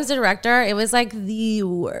to, when I was a director, it was like the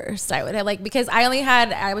worst. I would have like, because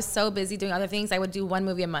I was so busy doing other things. I would do one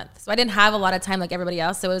movie a month. So I didn't have a lot of time like everybody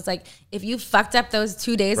else. So it was like, if you fucked up those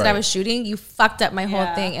 2 days that I Right. was shooting, you fucked up my whole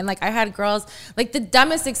Yeah. thing. And like, I had girls, like the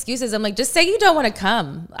dumbest excuses. I'm like, just say you don't want to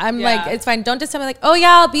come. I'm Yeah. like, it's fine. Don't just tell me like, oh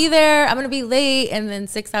yeah, I'll be there. I'm going to be late. And then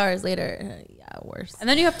 6 hours later, yeah, worse. And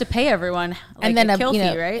then you have to pay everyone, like, And then a kill you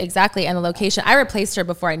know, fee, right? Exactly, and the location. I replaced her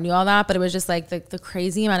before I knew all that, but it was just like the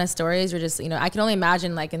crazy amount of stories were just, you know, I can only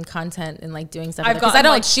imagine like in content and like doing stuff I've because I gotten,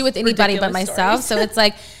 don't like, shoot with anybody but ridiculous myself. stories. So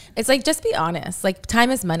it's like just be honest. Like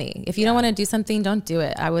time is money. If you don't want to do something, don't do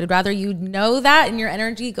it. I would rather you know that in your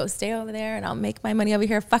energy, go stay over there, and I'll make my money over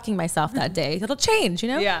here fucking myself that day. It'll change, you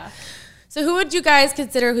know. Yeah. So who would you guys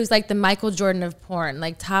consider who's like the Michael Jordan of porn?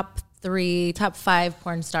 Like top 5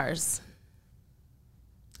 porn stars?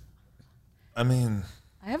 I mean,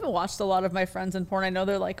 I haven't watched a lot of my friends in porn. I know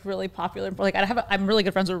they're like really popular. Like I'm really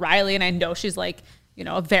good friends with Riley, and I know she's like, you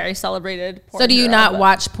know, a very celebrated porn So do you girl, not but-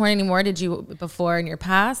 watch porn anymore? Did you before in your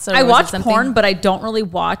past? Or I was it watch something- porn, but I don't really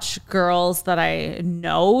watch girls that I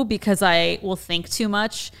know because I will think too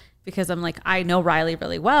much. Because I'm like, I know Riley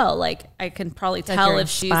really well. Like I can probably like tell you're if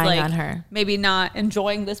she's spying like on her. maybe not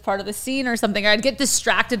enjoying this part of the scene or something. I'd get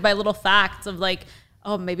distracted by little facts of like,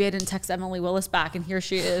 oh, maybe I didn't text Emily Willis back, and here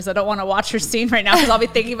she is. I don't want to watch her scene right now because I'll be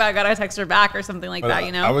thinking about I gotta text her back or something like but that.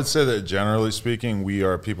 You know? I would say that generally speaking, we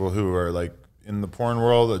are people who are like in the porn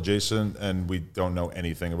world adjacent, and we don't know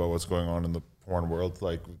anything about what's going on in the porn world.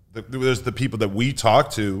 Like there's the people that we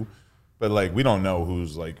talk to, but like we don't know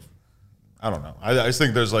who's like. I don't know. I just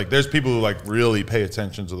think there's people who like really pay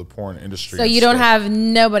attention to the porn industry. So and you don't stuff. have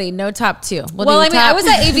nobody, no top 2. Well, I mean, I was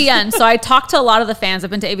at AVN, so I talked to a lot of the fans. I've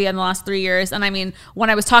been to AVN the last 3 years. And I mean, when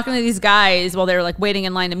I was talking to these guys while they were like waiting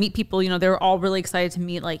in line to meet people, you know, they were all really excited to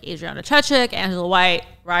meet like Adriana Chechik, Angela White,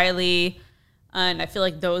 Riley. And I feel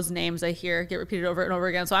like those names I hear get repeated over and over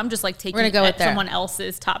again. So I'm just like taking gonna go with there. someone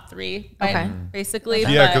else's top 3, Okay. basically.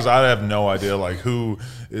 Yeah, But- because I have no idea like who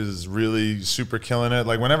is really super killing it.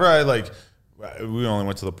 Like whenever I like, we only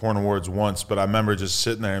went to the porn awards once, but I remember just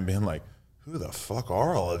sitting there and being like, who the fuck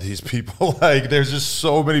are all of these people? Like there's just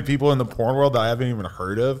so many people in the porn world that I haven't even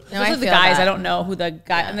heard of. No, Those I are the feel guys. that. I don't know who the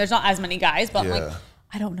guy, and there's not as many guys, but I'm Yeah. like,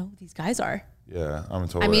 I don't know who these guys are. Yeah, I'm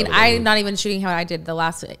totally. I mean, out of it. I'm not even shooting how I did the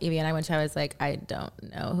last AVN I went to. I was like, I don't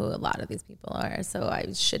know who a lot of these people are, so I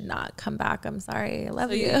should not come back. I'm sorry. I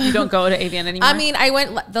love So you. you don't go to AVN anymore? I mean, I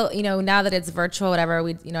went, you know, now that it's virtual, whatever,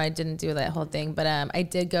 I didn't do that whole thing, but I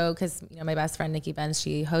did go because, you know, my best friend, Nikki Benz,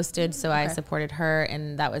 she hosted, so I supported her,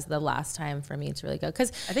 and that was the last time for me to really go.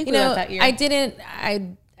 Because, I think you we know, went that year.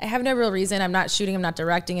 I have no real reason. I'm not shooting, I'm not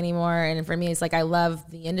directing anymore. And for me, it's like, I love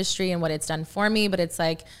the industry and what it's done for me, but it's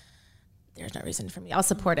like, there's no reason for me. I'll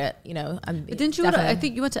support it, you know. But didn't you? I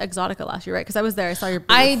think you went to Exotica last year, right? Because I was there. I saw your booth.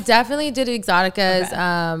 I definitely did Exoticas.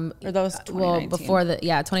 Okay. Or those 2019? before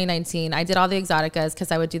 2019, I did all the Exoticas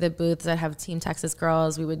because I would do the booths. I have Team Texas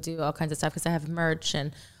Girls. We would do all kinds of stuff because I have merch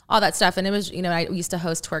and all that stuff. And it was, you know, I used to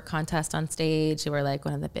host twerk contests on stage. They were like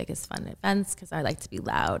one of the biggest fun events because I like to be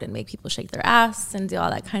loud and make people shake their ass and do all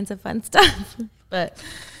that kinds of fun stuff. But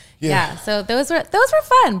yeah, so those were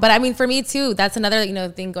fun. But I mean, for me too, that's another, you know,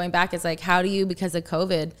 thing going back is like, how do you, because of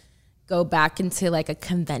COVID, go back into like a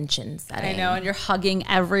convention setting? I know, and you're hugging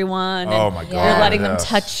everyone. Oh and my God, You're letting them yes.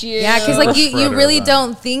 touch you. Yeah, because like you Spreader really event.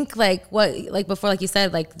 don't think like what, like before, like you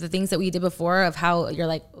said, like the things that we did before of how you're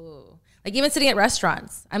like, ooh. Like even sitting at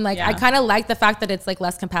restaurants, I'm like, Yeah. I kind of like the fact that it's like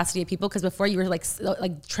less capacity of people because before you were like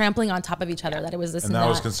trampling on top of each other, that it was this And and that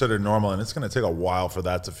was that. considered normal, and it's going to take a while for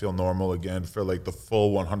that to feel normal again, for like the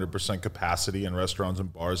full 100% capacity in restaurants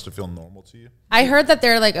and bars to feel normal to you. I heard that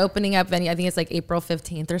they're like opening up venue. I think it's like April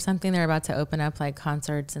 15th or something. They're about to open up like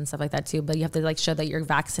concerts and stuff like that too. But you have to like show that you're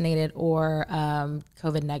vaccinated or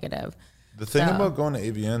COVID negative. The thing So- about going to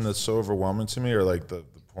AVN that's so overwhelming to me, or like the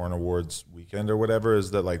porn awards weekend or whatever,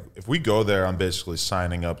 is that like if we go there, I'm basically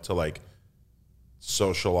signing up to like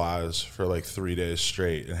socialize for like 3 days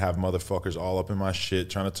straight and have motherfuckers all up in my shit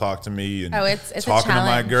trying to talk to me and Oh, it's a talking to my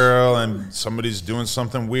challenge. girl, and somebody's doing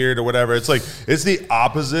something weird or whatever. It's like it's the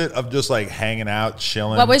opposite of just like hanging out,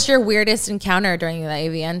 chilling. What was your weirdest encounter during the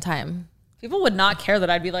AVN time? People would not care that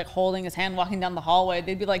I'd be like holding his hand walking down the hallway.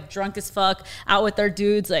 They'd be like drunk as fuck out with their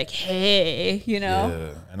dudes, like, hey, you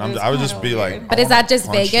know? Yeah. And I would just be like, But is that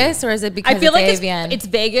just Vegas or is it because I feel like AVN? it's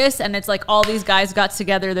Vegas and it's like all these guys got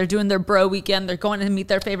together. They're doing their bro weekend. They're going to meet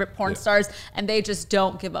their favorite porn stars and they just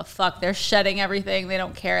don't give a fuck. They're shedding everything. They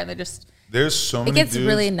don't care. And they just... There's so many It gets dudes,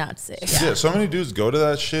 really nuts. Yeah, so many dudes go to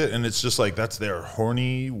that shit, and it's just like that's their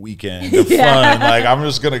horny weekend of fun. Like I'm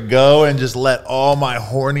just gonna go and just let all my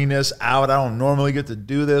horniness out. I don't normally get to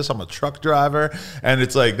do this. I'm a truck driver, and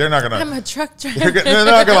it's like they're not gonna. I'm a truck driver. They're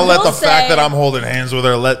not gonna let the will fact say- that I'm holding hands with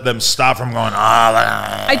her let them stop from going.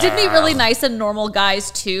 I did meet really nice and normal guys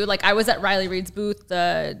too. Like I was at Riley Reid's booth.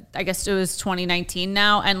 I guess it was 2019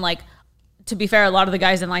 now, and like. To be fair, a lot of the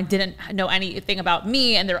guys in line didn't know anything about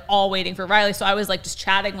me and they're all waiting for Riley. So I was like just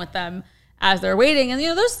chatting with them as they're waiting. And,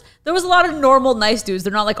 you know, there was a lot of normal, nice dudes.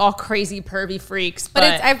 They're not like all crazy, pervy freaks. But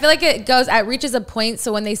I feel like it reaches a point.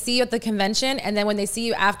 So when they see you at the convention and then when they see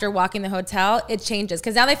you after walking the hotel, it changes.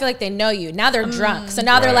 Because now they feel like they know you. Now they're drunk. So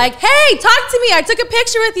now they're like, hey, talk to me. I took a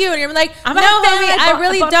picture with you. And you're like, I'm no, a fan. homie, I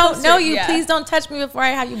really bought a don't poster." know you. Yeah. Please don't touch me before I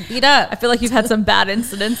have you beat up. I feel like you've had some bad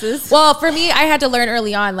incidences. Well, for me, I had to learn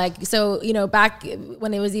early on, like, so, you know, back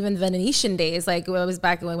when it was even Venetian days, like it was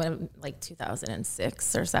back when like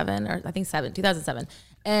 2006 or 7, or I think 2007.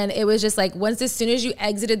 And it was just like, as soon as you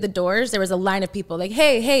exited the doors, there was a line of people like,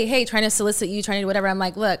 hey, trying to solicit you, trying to do whatever. I'm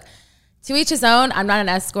like, look, to each his own. I'm not an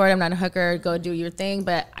escort. I'm not a hooker. Go do your thing,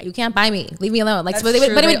 but you can't buy me. Leave me alone. Like, That's so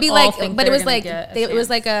true. but it They would be all like, think but it they're was gonna like, get a it was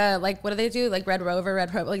chance. like like, what do they do? Like Red Rover,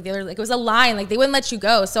 like they were like, it was a line. Like they wouldn't let you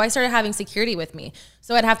go. So I started having security with me.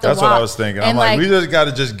 So I'd have to That's walk. what I was thinking. I'm And like, we just got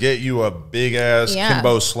to just get you a big ass Yeah.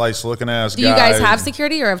 Kimbo Slice looking ass guy. do you guys have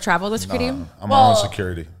security or have traveled with security? I'm my own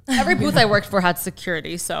security. Every booth I worked for had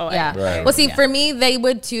security. So Yeah. Right. Well, see, for me, they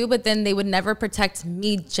would too, but then they would never protect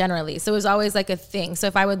me generally. So it was always like a thing. So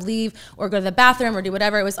if I would leave or go to the bathroom or do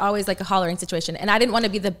whatever, it was always like a hollering situation. And I didn't want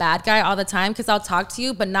to be the bad guy all the time because I'll talk to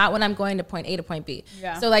you, but not when I'm going to point A to point B.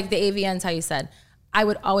 Yeah. So like the AVNs, how you said, I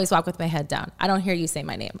would always walk with my head down. I don't hear you say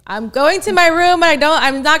my name. I'm going to my room and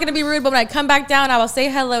I'm not going to be rude, but when I come back down, I will say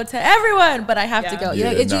hello to everyone, but I have to go. You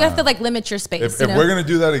know, you have to like limit your space. If we're gonna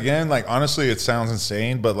do that again, like honestly, it sounds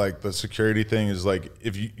insane, but like the security thing is like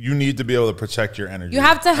if you need to be able to protect your energy. You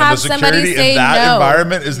have to And have the somebody security say in that no.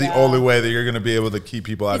 environment is the only way that you're gonna be able to keep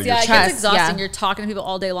people out of your Yeah, it shit. gets Trust, exhausting. yeah. You're talking to people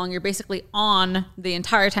all day long. You're basically on the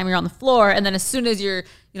entire time you're on the floor, and then as soon as your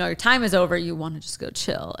time is over, you want to just go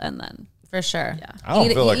chill, and then For sure. Yeah. I don't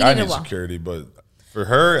feel like I need walk. security, but for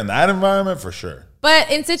her in that environment, for sure. But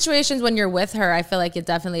in situations when you're with her, I feel like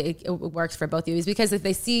it works for both of you. It's because if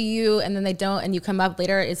they see you and then they don't, and you come up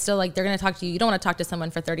later, it's still like they're going to talk to you. You don't want to talk to someone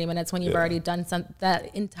for 30 minutes when you've already done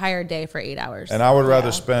that entire day for 8 hours. And I would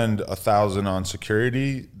rather spend $1,000 on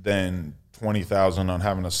security than 20,000 on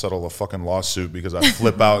having to settle a fucking lawsuit because I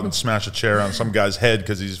flip out and smash a chair on some guy's head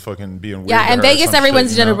because he's fucking being weird. Yeah, to in her or Vegas, some everyone's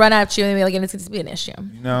shit, going to you know? run up to you and be like, and it's going to be an issue.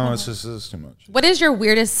 No, it's too much. What is your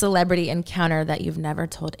weirdest celebrity encounter that you've never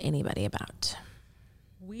told anybody about?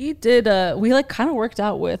 we did. We like kind of worked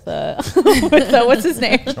out with what's his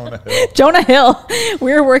name? Jonah Hill.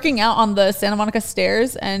 We were working out on the Santa Monica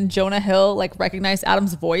stairs, and Jonah Hill like recognized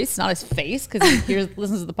Adam's voice, not his face, because he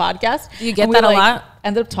listens to the podcast. Do you get And we, that a like, lot?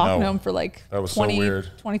 Ended up talking No. to him for like That was so 20, weird.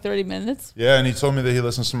 30 minutes. Yeah, and he told me that he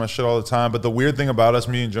listens to my shit all the time. But the weird thing about us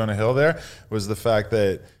meeting Jonah Hill there was the fact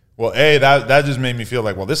that, well, that just made me feel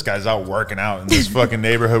like, well, this guy's out working out in this fucking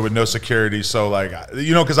neighborhood with no security. So, like,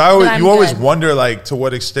 because I'm you always good. wonder, like, to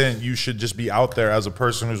what extent you should just be out there as a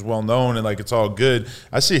person who's well known and, like, it's all good.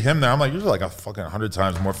 I see him there. I'm like, you're like a fucking 100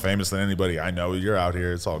 times more famous than anybody I know. You're out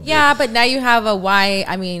here. It's all good. Yeah, but now you have a wife.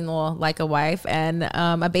 I mean, well, like a wife and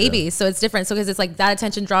a baby, so it's different. So because it's like that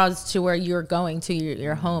attention draws to where you're going to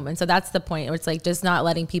your home, and so that's the point. Where it's like just not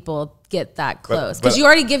letting people get that close because but- you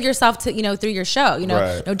already give yourself to through your show.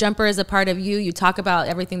 Right. No Jumper is a part of you. You talk about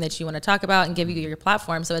everything that you want to talk about and give you your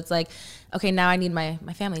platform. So it's like, okay, now I need my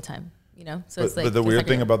family time. So it's like. But the weird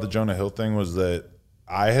thing about the Jonah Hill thing was that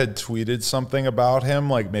I had tweeted something about him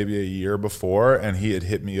like maybe a year before, and he had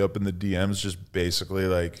hit me up in the DMs just basically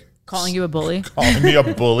like Calling you a bully. calling me a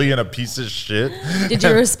bully and a piece of shit. Did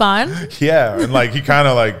you respond? Yeah, and like he kind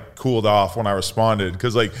of like cooled off when I responded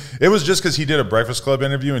because like it was just because he did a Breakfast Club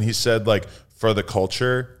interview and he said like for the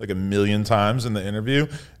culture like 1,000,000 times in the interview,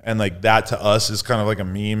 and like that to us is kind of like a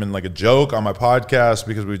meme and like a joke on my podcast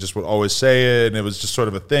because we just would always say it, and it was just sort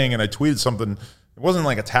of a thing. And I tweeted something. It wasn't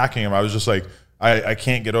like attacking him. I was just like, I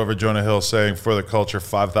can't get over Jonah Hill saying for the culture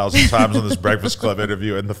 5,000 times on this Breakfast Club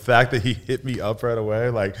interview, and the fact that he hit me up right away,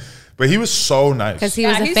 like. But he was so nice. Because he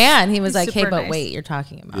was a fan. He was like, hey, super but nice. wait, you're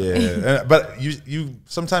talking about me. Yeah, but you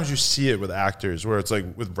sometimes you see it with actors where it's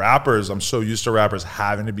like with rappers. I'm so used to rappers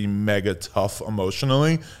having to be mega tough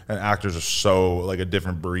emotionally, and actors are so like a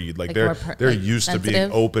different breed. Like they're used to being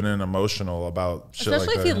sensitive. open and emotional about shit Especially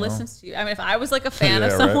like that. if he you know? listens to you. I mean, if I was like a fan Yeah,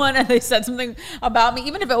 of right. someone and they said something about me,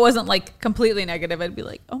 even if it wasn't like completely negative, I'd be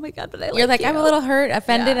like, oh my God, but I You're like, you. I'm a little hurt,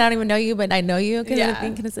 offended. Yeah. I don't even know you, but I know you kind Yeah.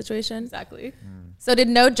 of situation. Exactly. So did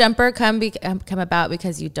No Jumper come about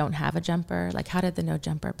because you don't have a jumper? Like, how did the No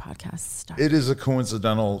Jumper podcast start? It is a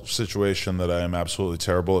coincidental situation that I am absolutely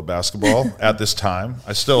terrible at basketball at this time.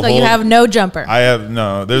 I still So hold. you have no jumper. I have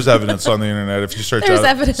no. There's evidence on the internet. If you search There's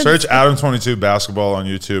evidence. search Adam22 basketball on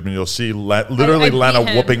YouTube, and you'll see literally I beat Lena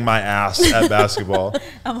him. whooping my ass at basketball.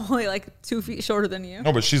 I'm only like 2 feet shorter than you.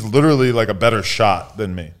 No, but she's literally like a better shot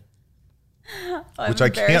than me, which I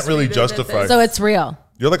can't really justify. So it's real.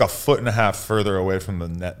 You're like a foot and a half further away from the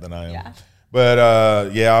net than I am. Yeah.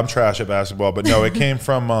 But yeah, I'm trash at basketball. But no, it came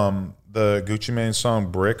from the Gucci Mane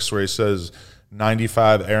song Bricks, where he says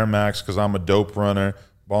 95 Air Max because I'm a dope runner,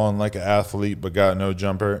 balling like an athlete, but got no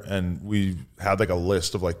jumper. And we had like a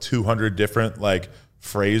list of like 200 different like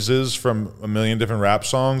phrases from a million different rap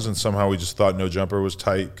songs. And somehow we just thought No Jumper was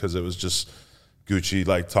tight because it was just Gucci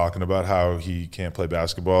like talking about how he can't play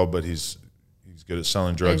basketball, but he's good at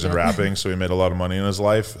selling drugs and rapping, so he made a lot of money in his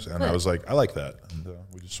life. And I was like, I like that. And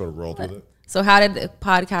we just sort of rolled with it. So how did the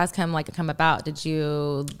podcast come about? Did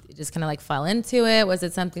you just kind of like fall into it? Was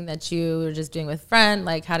it something that you were just doing with friend?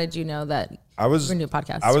 Like, how did you know that I was you were doing a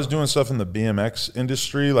podcast? I was doing stuff in the BMX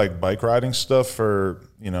industry, like bike riding stuff for,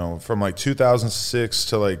 from like 2006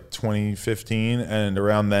 to like 2015. And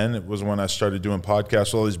around then it was when I started doing podcasts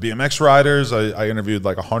with all these BMX riders. I interviewed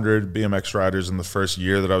like 100 BMX riders in the first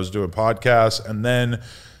year that I was doing podcasts. And then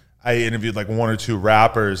I interviewed like 1 or 2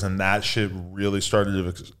 rappers, and that shit really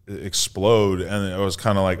started to explode. And it was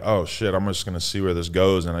kind of like, oh shit, I'm just going to see where this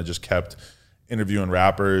goes. And I just kept interviewing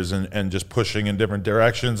rappers and just pushing in different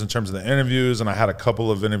directions in terms of the interviews. And I had a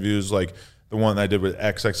couple of interviews, like the one that I did with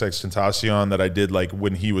XXXTentacion that I did like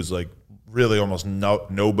when he was like really almost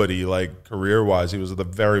nobody, like career wise. He was at the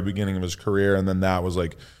very beginning of his career. And then that was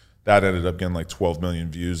like, that ended up getting like 12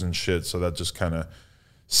 million views and shit. So that just kind of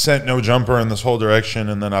sent No Jumper in this whole direction,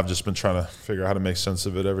 and then I've just been trying to figure out how to make sense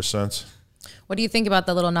of it ever since. What do you think about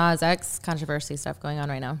the Lil Nas X controversy stuff going on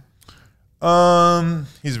right now?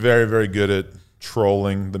 He's very, very good at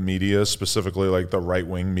trolling the media, specifically like the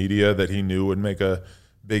right-wing media that he knew would make a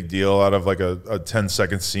big deal out of like a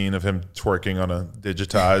 10-second scene of him twerking on a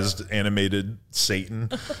digitized animated Satan.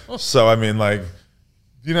 So I mean, like,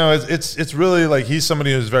 it's really like he's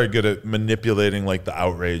somebody who's very good at manipulating like the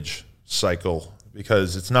outrage cycle,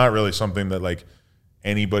 because it's not really something that like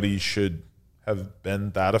anybody should have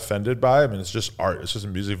been that offended by. I mean, it's just art. It's just a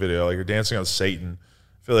music video. Like, you're dancing on Satan.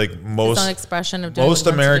 I feel like most expression of doing most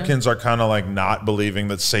what he wants to do. Americans are kind of like not believing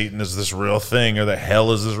that Satan is this real thing or that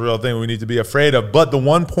hell is this real thing we need to be afraid of. But the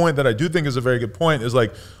one point that I do think is a very good point is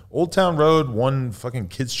like Old Town Road won fucking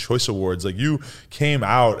Kids Choice Awards. Like, you came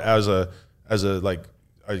out as a like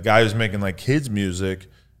a guy who's making like kids music,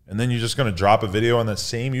 and then you're just going to drop a video on that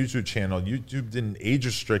same YouTube channel. YouTube didn't age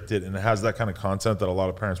restrict it, and it has that kind of content that a lot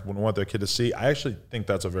of parents wouldn't want their kid to see. I actually think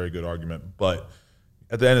that's a very good argument. But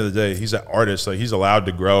at the end of the day, he's an artist. Like, he's allowed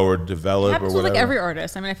to grow or develop It or happens whatever. with like every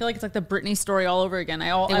artist. I mean, I feel like it's like the Britney story all over again.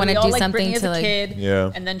 They wanna we do all like something Britney as to, a like- kid,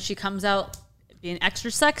 Yeah. and then she comes out being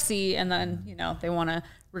extra sexy, and then they want to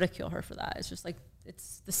ridicule her for that. It's just like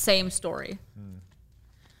it's the same story.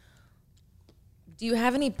 Do you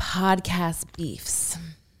have any podcast beefs?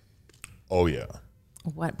 Oh yeah,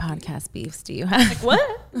 What podcast beefs do you have? What?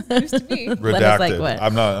 Used to be. redacted. like what?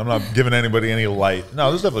 I'm not giving anybody any light. No,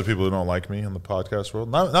 there's definitely people who don't like me in the podcast world.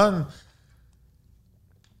 Not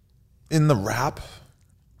in the rap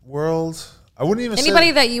world. I wouldn't even Anybody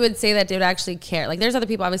say that you would say that would actually care? Like, there's other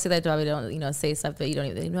people obviously that probably don't say stuff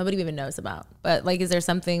that nobody even knows about. But like, is there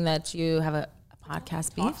something that you have a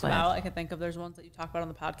podcast beef Talked with? about. I can think of. There's ones that you talk about on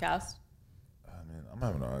the podcast. I mean, I'm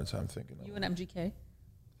having a hard time thinking of You and MGK.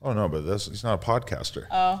 Oh no, but he's not a podcaster.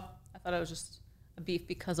 Oh, I thought it was just a beef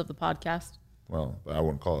because of the podcast. Well, I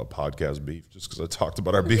wouldn't call it a podcast beef just because I talked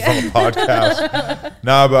about our beef on the podcast.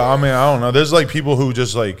 Nah, but I mean, I don't know. There's like people who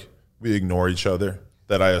just like, we ignore each other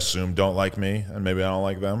that I assume don't like me, and maybe I don't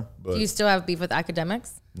like them. But Do you still have beef with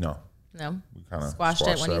academics? no, No. we kind of Squashed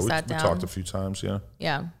it when you sat down? We talked a few times, yeah.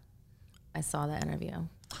 Yeah. I saw that interview.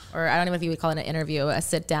 Or I don't know if you would call it an interview, a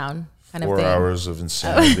sit down kind 4 of thing. hours of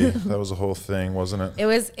insanity. That was a whole thing, wasn't it?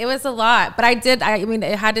 It was a lot, but I mean,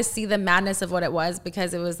 I had to see the madness of what it was,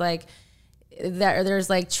 because it was like there's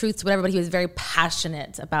like truth to whatever, but he was very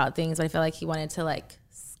passionate about things. But I feel like he wanted to like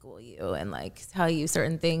school you and like tell you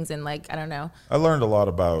certain things and like, I don't know. I learned a lot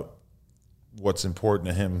about what's important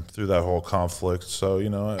to him through that whole conflict. So, you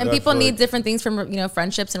know, and people need different things from, you know,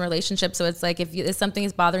 friendships and relationships. So it's like, if something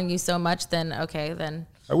is bothering you so much, then okay, then.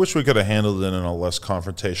 I wish we could have handled it in a less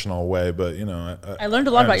confrontational way, but you know, I learned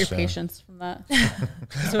a lot about your patience from that.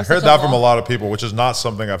 I heard that from a lot of people, which is not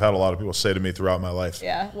something I've had a lot of people say to me throughout my life.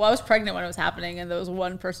 Yeah. Well, I was pregnant when it was happening, and there was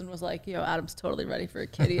one person was like, "Yo, Adam's totally ready for a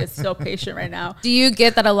kid. He is so patient right now." Do you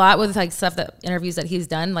get that a lot with like stuff that interviews that he's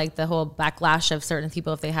done, like the whole backlash of certain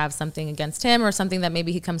people if they have something against him or something that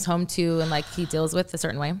maybe he comes home to and like he deals with a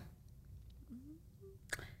certain way?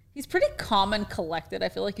 He's pretty calm and collected. I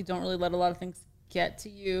feel like you don't really let a lot of things get to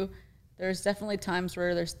you. There's definitely times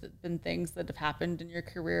where there's been things that have happened in your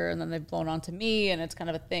career and then they've blown onto me, and it's kind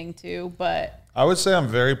of a thing too. But I would say I'm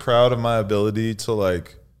very proud of my ability to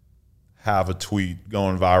like have a tweet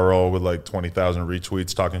going viral with like 20,000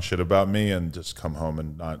 retweets talking shit about me and just come home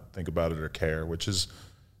and not think about it or care, which is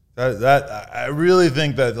that I really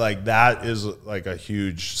think that like that is like a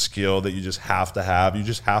huge skill that you just have to have. You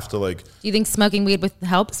just have to like. Do you think smoking weed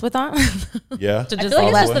helps with that? Yeah. I feel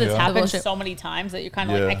like it's just that it's yeah. happened so many times that you're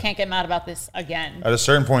kind of like, I can't get mad about this again. At a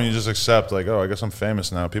certain point, you just accept like, oh, I guess I'm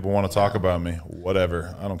famous now. People want to talk about me.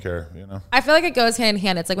 Whatever. I don't care, you know? I feel like it goes hand in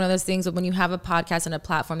hand. It's like one of those things when you have a podcast and a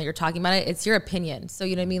platform that you're talking about it, it's your opinion. So,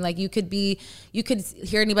 you know what I mean? Like you could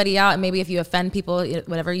hear anybody out, and maybe if you offend people,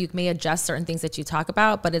 whatever, you may adjust certain things that you talk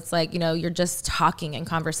about, but it's like, you know, you're just talking in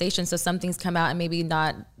conversation. So some things come out and maybe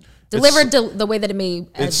not delivered the way that it may.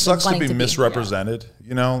 It sucks to be misrepresented,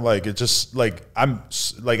 you know, like it just like I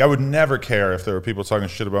would never care if there were people talking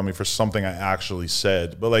shit about me for something I actually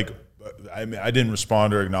said, but like I mean, I didn't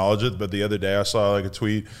respond or acknowledge it. But the other day I saw like a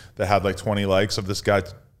tweet that had like 20 likes of this guy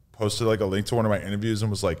posted like a link to one of my interviews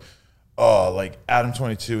and was like, oh, like Adam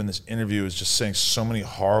 22 in this interview is just saying so many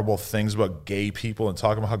horrible things about gay people and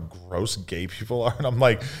talking about how gross gay people are. And I'm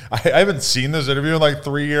like, I haven't seen this interview in like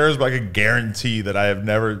 3 years, but I can guarantee that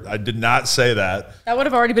I did not say that. That would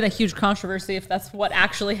have already been a huge controversy if that's what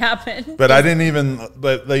actually happened. But I didn't even,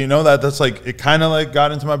 but you know, that's like, it kind of like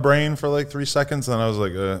got into my brain for like 3 seconds. And I was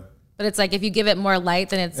like, But it's like if you give it more light,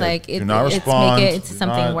 then it's like do not respond, make it into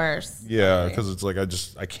something worse. Yeah, because it's like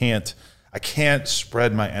I can't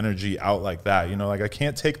spread my energy out like that. You know, like I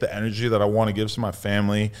can't take the energy that I want to give to my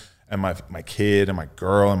family and my kid and my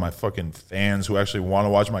girl and my fucking fans who actually want to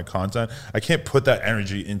watch my content. I can't put that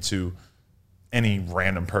energy into any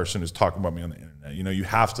random person who's talking about me on the internet. You know, you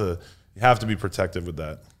have to be protective with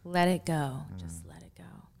that. Let it go. Just let it go.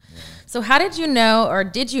 So how did you know, or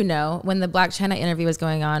did you know when the Blac Chyna interview was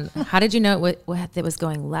going on, how did you know what was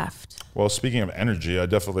going left? Well, speaking of energy, I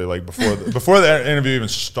definitely like before the interview even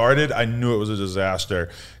started, I knew it was a disaster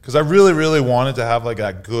because I really, really wanted to have like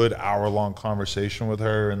a good hour-long conversation with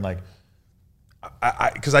her, and like,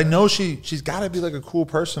 because I know she's got to be like a cool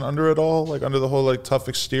person under it all, like under the whole like tough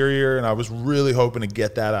exterior, and I was really hoping to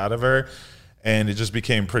get that out of her, and it just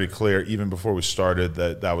became pretty clear even before we started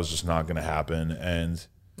that was just not going to happen, and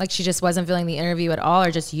like she just wasn't feeling the interview at all,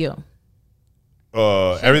 or just you.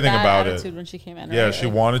 Everything about it. When she came in, yeah, right? she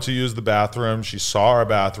wanted to use the bathroom. She saw our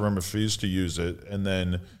bathroom, refused to use it, and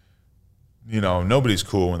then, you know, nobody's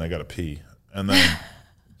cool when they got to pee. And then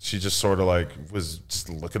she just sort of like was just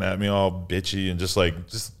looking at me all bitchy and just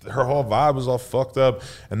her whole vibe was all fucked up.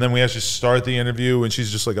 And then we actually start the interview, and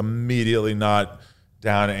she's just like immediately not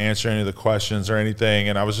down to answer any of the questions or anything.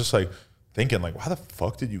 And I was just like thinking, like, why the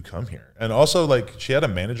fuck did you come here? And also, like, she had a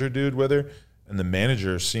manager dude with her. And the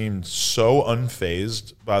manager seemed so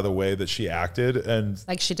unfazed by the way that she acted. And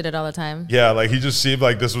like she did it all the time. Yeah, like he just seemed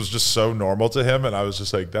like this was just so normal to him. And I was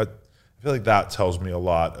just like, I feel like that tells me a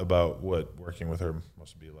lot about what working with her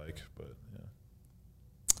must be like. But yeah.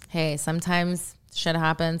 Hey, sometimes shit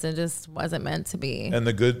happens. It just wasn't meant to be. And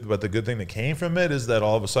the good thing that came from it is that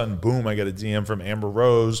all of a sudden, boom, I get a DM from Amber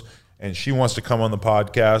Rose, and she wants to come on the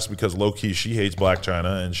podcast because low-key she hates Blac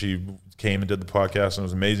Chyna, and she came and did the podcast, and it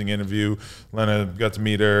was an amazing interview. Lena got to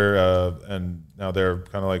meet her, and now they're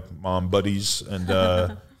kind of like mom buddies, and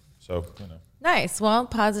so, you know. Nice. Well,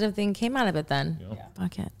 positive thing came out of it then. Yeah.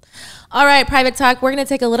 Fuck it. All right, Private Talk. We're going to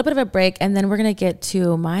take a little bit of a break, and then we're going to get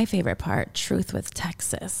to my favorite part, Truth with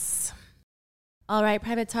Texas. All right,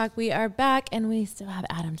 Private Talk, we are back, and we still have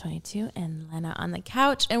Adam 22 and Lena on the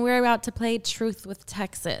couch, and we're about to play Truth with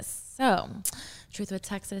Texas. So, Truth with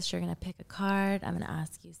Texas, you're going to pick a card. I'm going to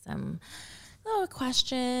ask you some little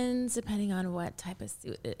questions depending on what type of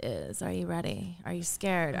suit it is. Are you ready? Are you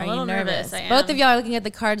scared? Are you nervous? Both of y'all are looking at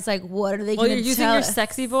the cards like, what are they going to tell us? Well, you're using your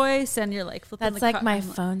sexy voice, and you're like flipping That's like my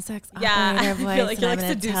phone sex operator I voice. feel like you're and like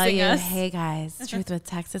I'm going to tell you, us. hey guys, Truth with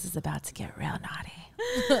Texas is about to get real naughty.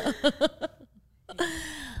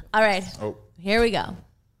 All right. Oh, Here we go.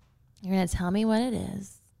 You're going to tell me what it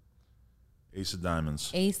is. Ace of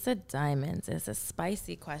Diamonds. Ace of Diamonds is a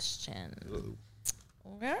spicy question.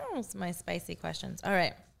 Where's my spicy questions? All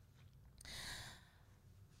right.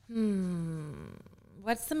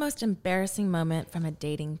 What's the most embarrassing moment from a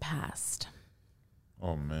dating past?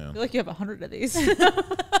 Oh, man. I feel like you have 100 of these.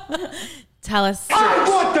 Tell us I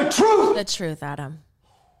want the truth. the truth, Adam.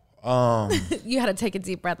 You had to take a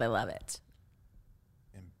deep breath. I love it.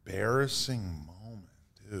 Embarrassing moment,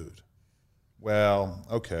 dude. Well,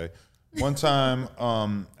 okay. One time,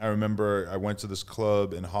 I remember I went to this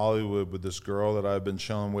club in Hollywood with this girl that I've been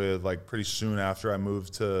chilling with, like pretty soon after I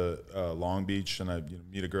moved to Long Beach, and I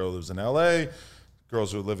meet a girl who lives in LA.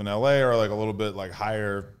 Girls who live in LA are like a little bit like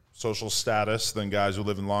higher social status than guys who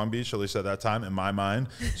live in Long Beach, at least at that time, in my mind.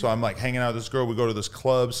 So I'm like hanging out with this girl. We go to this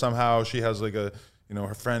club somehow. She has like a,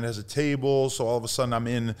 her friend has a table. So all of a sudden I'm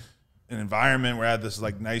in an environment where I had this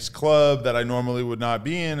like nice club that I normally would not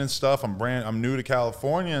be in and stuff. I'm new to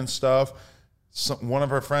California and stuff. One of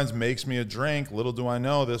her friends makes me a drink. Little do I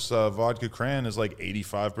know, this vodka cran is like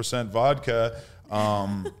 85% vodka.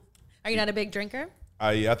 Are you not a big drinker?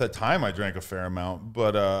 At that time, I drank a fair amount,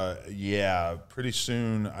 but yeah, pretty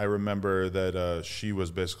soon I remember that she was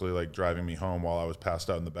basically like driving me home while I was passed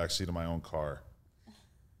out in the backseat of my own car.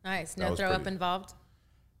 Nice. That No was throw up pretty- involved?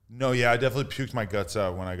 No, yeah, I definitely puked my guts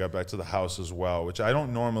out when I got back to the house as well, which I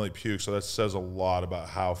don't normally puke, so that says a lot about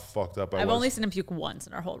how fucked up I was. I've only seen him puke once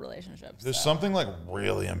in our whole relationship. There's so. something like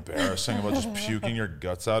really embarrassing about just puking your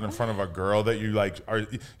guts out in front of a girl that you like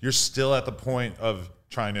you're still at the point of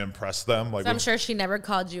trying to impress them. Like So I'm sure she never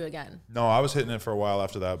called you again. No, I was hitting it for a while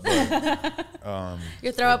after that, but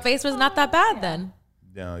Your throw up face was not that bad then.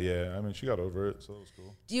 yeah, I mean she got over it, so it was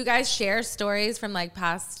cool. Do you guys share stories from like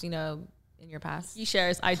past, in your past? He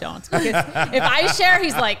shares, I don't. Because if I share,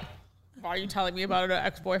 he's like, why are you telling me about an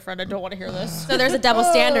ex-boyfriend? I don't want to hear this. So there's a double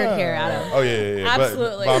standard here, Adam. Oh yeah.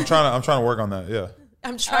 Absolutely. But I'm trying to work on that. Yeah.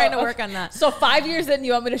 I'm trying to work on that. So 5 years in,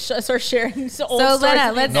 you want me to start sharing old So stories?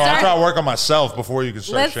 Lena, let's No, I'm start. trying to work on myself before you can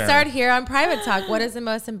start Let's sharing. start here on Private Talk. What is the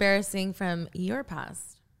most embarrassing from your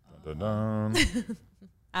past? Dun-dun-dun.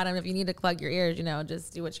 Adam, if you need to plug your ears,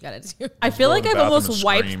 just do what you got to do. I feel go like in I've the bathroom almost and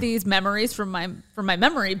wiped scream. these memories from my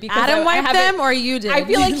memory because Adam I wiped haven't- them or you did? I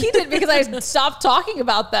feel like he did because I stopped talking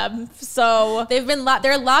about them. So They've been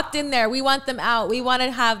they're locked in there. We want them out. We want to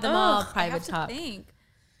have them all Ugh, I Private have to Talk. think.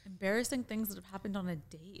 Embarrassing things that have happened on a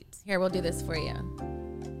date. Here, we'll do this for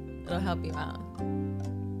you. It'll help you out.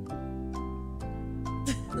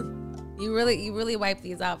 You really wipe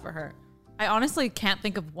these out for her. I honestly can't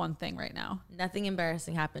think of one thing right now. Nothing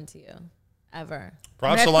embarrassing happened to you, ever.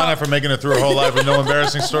 Props to Lana for making it through her whole life with no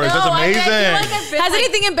embarrassing stories. That's No, I amazing. feel like I've been Has like-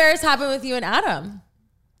 anything embarrassed happened with you and Adam?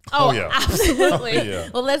 Oh, yeah. absolutely. Yeah.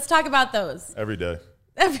 Well, let's talk about those Every day.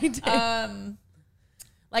 every day.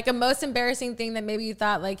 Like a most embarrassing thing that maybe you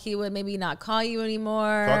thought like he would maybe not call you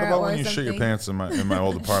anymore. Talk about or when you shit your something. pants in my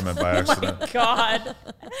old apartment by accident. God.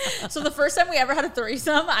 So the first time we ever had a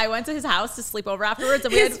threesome, I went to his house to sleep over afterwards,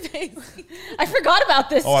 and we had. I forgot about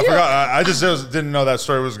this. Oh, I too. forgot. I just didn't know that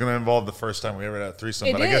story was going to involve the first time we ever had a threesome.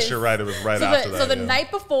 It But I guess is. you're right. It was right So after the, that. So the yeah.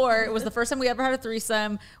 night before, it was the first time we ever had a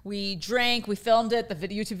threesome. We drank, we filmed it. The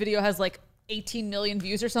YouTube video has like 18 million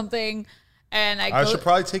views or something. And I should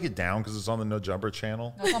probably take it down because it's on the No Jumper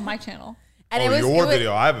channel. That's on my channel. And Oh, it was your it was-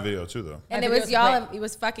 video. I have a video too, though. And My it was video's y'all. great. It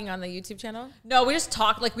was fucking on the YouTube channel. No, we just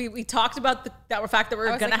talked like we talked about that fact that we I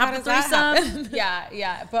were was gonna like, have how the does that threesome.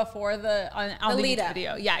 Yeah, before the on The the lead YouTube up.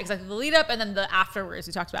 video. Yeah, exactly. The lead up and then the afterwards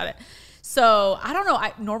we talked about it. So I don't know.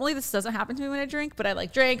 Normally this doesn't happen to me when I drink, but I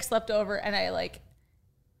like drank, slept over, and I like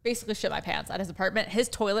basically shit my pants at his apartment. His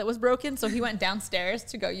toilet was broken, so he went downstairs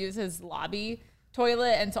to go use his lobby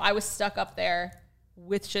toilet, and so I was stuck up there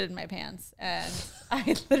with shit in my pants, and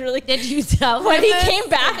I literally Did you tell when him he this? came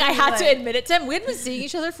back, I had to Like- admit it to him. We had been seeing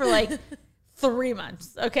each other for like 3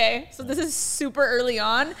 months. Okay. So this is super early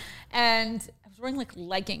on. And I was wearing like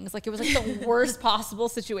leggings. Like it was like the worst possible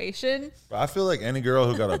situation. But I feel like any girl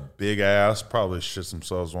who got a big ass probably shits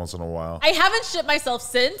themselves once in a while. I haven't shit myself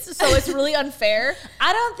since. So it's really unfair.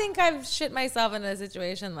 I don't think I've shit myself in a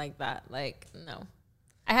situation like that. Like, no.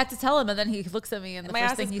 I had to tell him. And then he looks at me and the My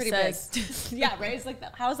first ass thing is he pretty says, yeah, right. It's like,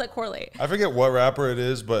 how does that correlate? I forget what rapper it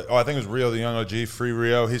is, but I think it was Rio the Young OG, Free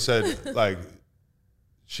Rio. He said, like,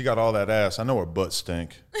 she got all that ass. I know her butt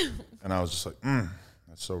stink. And I was just like,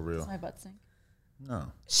 that's so real. My butt stink. No.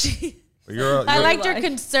 She, But you're I liked Like- your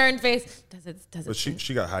concerned face. Does it? But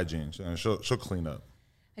she got hygiene. And she'll clean up.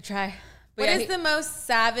 I try. But What yeah, is the most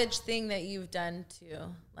savage thing that you've done to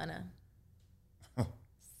Lena?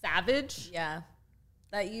 savage? Yeah.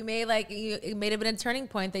 That you made like it made it been a turning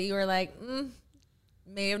point that you were like,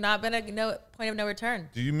 may have not been a point of no return.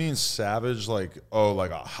 Do you mean savage like, oh,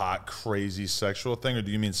 like a hot, crazy sexual thing? Or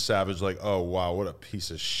do you mean savage like, oh, wow, what a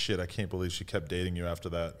piece of shit. I can't believe she kept dating you after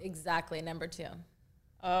that. Exactly. Number 2.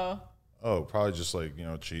 Oh, probably just like,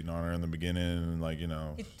 cheating on her in the beginning and like,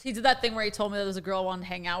 He did that thing where he told me there was a girl wanted to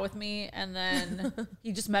hang out with me, and then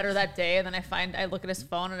he just met her that day, and then I look at his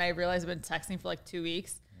phone and I realize I've been texting for like 2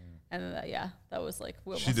 weeks, and then that was like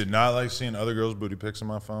she did not like seeing other girls' booty pics on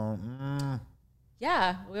my phone.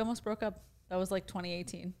 Yeah, we almost broke up. That was like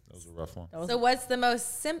 2018. That was a rough one. So what's the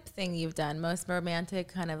most simp thing you've done? Most romantic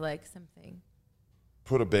kind of like simp thing?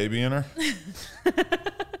 Put a baby in her.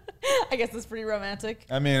 I guess it's pretty romantic.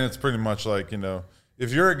 I mean, it's pretty much like,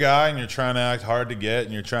 if you're a guy and you're trying to act hard to get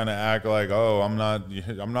and you're trying to act like, oh, I'm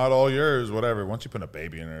not all yours, whatever. Once you put a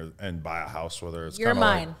baby in her and buy a house with her, it's You're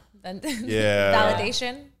mine. Like, yeah.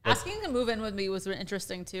 Validation. Asking him to move in with me was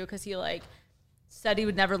interesting too, because he like said he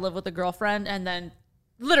would never live with a girlfriend, and then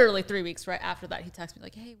literally 3 weeks right after that, he texted me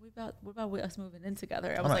like, "Hey, what about us moving in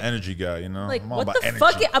together?" I was I'm an energy guy, Like, I'm all what about the energy.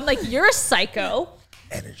 fuck? I'm like, you're a psycho.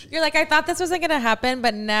 Energy. You're like, I thought this wasn't going to happen,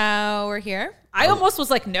 but now we're here. I almost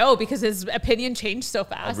was like, no, because his opinion changed so I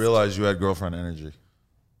fast. realized you had girlfriend energy,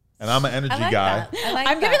 and I'm an energy I like guy. that. I like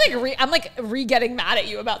I'm that. getting I'm getting mad at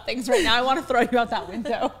you about things right now. I want to throw you out that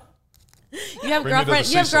window. You have Bring me to the girlfriend.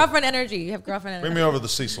 You have Cecil. girlfriend energy. You have girlfriend energy. Bring me over the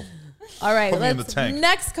Cecil. All right, Put me in let's the tank.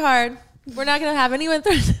 next card. We're not going to have anyone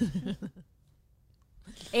throw.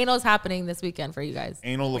 Anal's happening this weekend for you guys.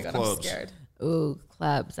 Anal of I'm clubs. scared. Ooh,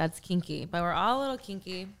 clubs. That's kinky. But we're all a little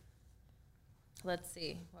kinky. Let's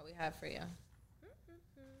see what we have for you.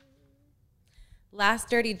 Last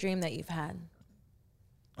dirty dream that you've had.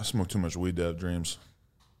 I smoke too much weed to have dreams.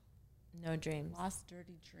 No dreams. Lost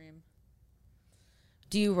dirty dream.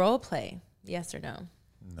 Do you role play? Yes or no?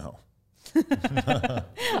 No.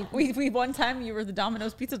 We one time you were the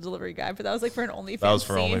Domino's pizza delivery guy, but that was like for an OnlyFans. That was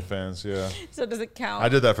for scene. OnlyFans, yeah. So does it count? I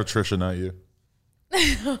did that for Trisha, not you.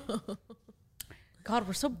 God,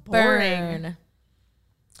 we're so boring. Burn.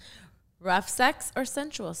 Rough sex or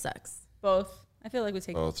sensual sex? Both. I feel like we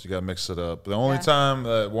take Both. You got to mix it up. The only time,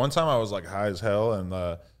 one time I was like high as hell,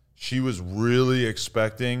 and she was really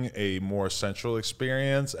expecting a more sensual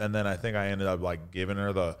experience, and then I think I ended up like giving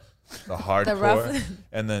her the hardcore, rough-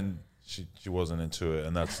 and then she wasn't into it,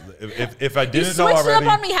 and that's if I You didn't know switched it already.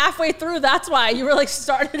 up on me halfway through. That's why you were like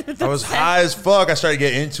started. At I was high as fuck. I started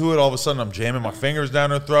getting into it. All of a sudden, I'm jamming my fingers down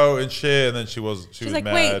her throat and shit. And then she was She's like,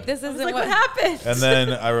 mad. wait, this I was isn't like, what what happened? And then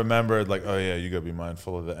I remembered, like, oh yeah, you gotta be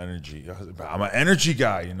mindful of the energy. I was like, I'm an energy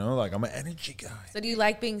guy, like I'm an energy guy. So do you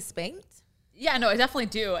like being spanked? Yeah, no, I definitely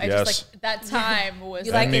do. I Yes. just like that time was.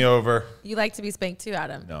 You Send like me it? over. You like to be spanked too,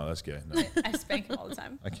 Adam? No, that's gay. No, I spank him all the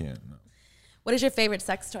time. I can't. No. What is your favorite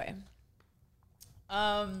sex toy?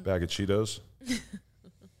 Bag of Cheetos.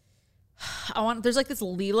 There's like this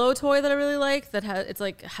Lilo toy that I really like that has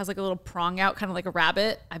like a little prong out, kind of like a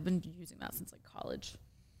rabbit. I've been using that since like college.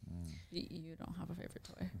 You don't have a favorite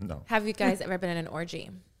toy? No. Have you guys ever been in an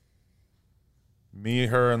orgy? Me,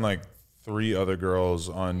 her, and like 3 other girls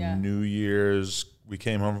on Yeah. New Year's. We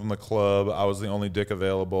came home from the club. I was the only dick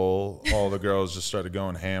available. All the girls just started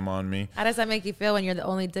going ham on me. How does that make you feel when you're the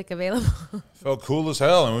only dick available? Felt cool as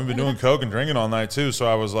hell, and we've been doing coke and drinking all night too. So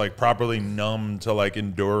I was like properly numb to like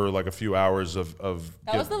endure like a few hours of.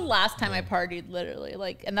 That was the last time I partied, literally.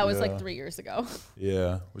 Like, and that was Yeah. like 3 years ago.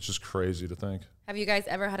 Yeah, which is crazy to think. Have you guys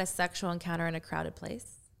ever had a sexual encounter in a crowded place?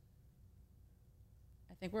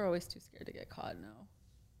 I think we're always too scared to get caught. No,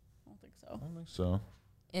 I don't think so. I don't think so.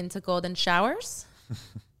 Into golden showers?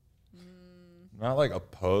 Not like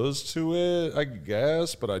opposed to it, I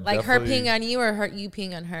guess, but I Like her definitely, peeing on you or you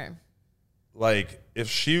peeing on her? like if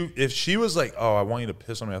she was like, oh, I want you to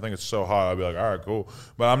piss on me, I think it's so hot, I'd be like, all right, cool.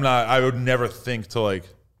 But I would never think to like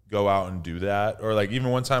go out and do that. Or like even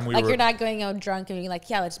one time we Like were you're not going out drunk and being like,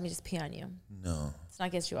 yeah, let me just pee on you. No. It's not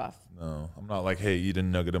get you off. No. I'm not like, hey, eat a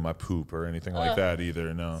nugget of my poop or anything like that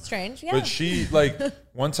either. No. Strange, yeah. But she like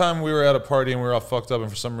one time we were at a party and we were all fucked up, and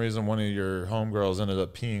for some reason one of your homegirls ended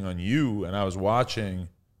up peeing on you, and I was watching.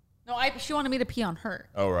 No, she wanted me to pee on her.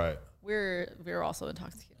 Oh right. We were also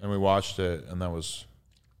intoxicated. And we watched it, and that was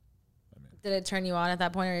Did it turn you on at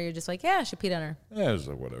that point, or you're just like, yeah, I should pee on her? yeah, it was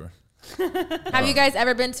like whatever. Have you guys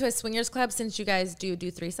ever been to a swingers club since you guys do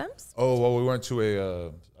threesomes? Oh well, we went to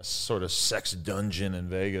a sort of sex dungeon in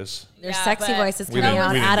Vegas. There's Yeah, sexy but- voices We coming didn't, out,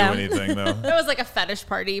 we didn't Adam. do anything though. It was like a fetish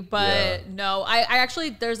party, but Yeah. no, I actually,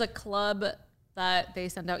 there's a club that they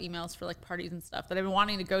send out emails for like parties and stuff that I've been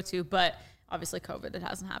wanting to go to, but obviously COVID, it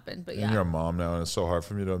hasn't happened, but And yeah. you're a mom now, and it's so hard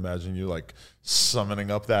for me to imagine you like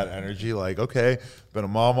summoning up that energy. Like, okay, been a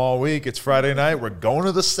mom all week. It's Friday night. We're going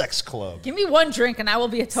to the sex club. Give me one drink and I will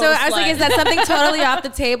be a total So I was like, slut. is that something totally off the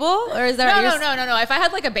table, or is that No. If I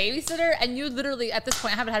had like a babysitter and you literally, at this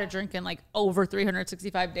point, I haven't had a drink in like over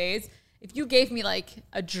 365 days. If you gave me like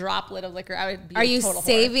a droplet of liquor, I would be Are a you total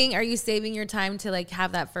saving? Are you saving your time to like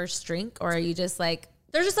have that first drink, or are you just like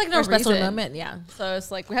There's just like no a special reason. moment? Yeah. So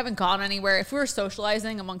it's like we haven't gone anywhere. If we were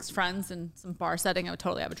socializing amongst friends in some bar setting, I would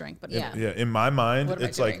totally have a drink. But Yeah. Yeah, in my mind, What am I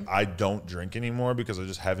it's like doing? I don't drink anymore because I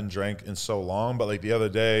just haven't drank in so long. But like the other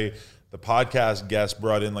day, the podcast guest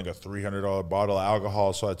brought in like a $300 bottle of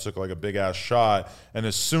alcohol, so I took like a big ass shot. And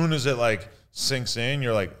as soon as it like sinks in,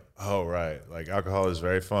 you're like, oh right, like alcohol is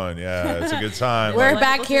very fun. Yeah, it's a good time. We're Like,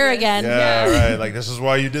 back here again. yeah, right. Like this is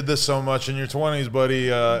why you did this so much in your 20s,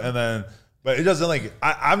 buddy. And then, but it doesn't like.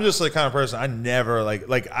 I'm just like kind of person. I never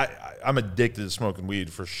I'm addicted to smoking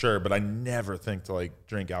weed for sure, but I never think to like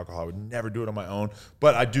drink alcohol. I would never do it on my own.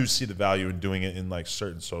 But I do see the value in doing it in like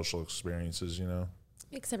certain social experiences. You know,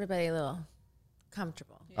 Makes everybody a little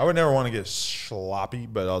comfortable. I would never want to get sloppy,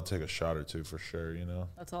 but I'll take a shot or two for sure. You know,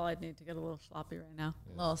 that's all I'd need to get a little sloppy right now.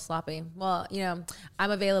 A little sloppy. Well,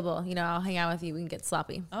 I'm available. I'll hang out with you. We can get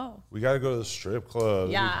sloppy. Oh, we got to go to the strip club.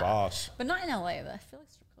 yeah. Be boss. But not in LA. But I feel like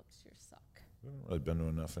strip clubs here suck. We haven't really been to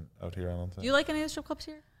enough out here. I don't think. Do you like any of the strip clubs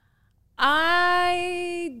here?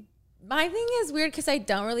 My thing is weird because I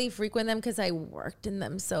don't really frequent them because I worked in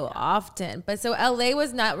them so often. But so LA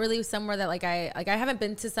was not really somewhere that I haven't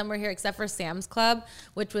been to somewhere here except for Sam's Club,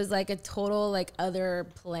 which was like a total like other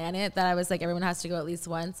planet that I was like everyone has to go at least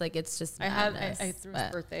once. Like it's just madness. I threw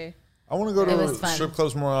his birthday. I want to go It was to fun. strip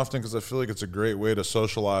clubs more often because I feel like it's a great way to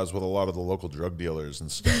socialize with a lot of the local drug dealers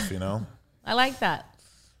and stuff. You know, I like that.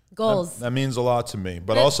 Goals. that means a lot to me.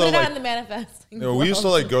 But Put also it out like in the manifest. we used to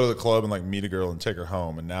like go to the club and like meet a girl and take her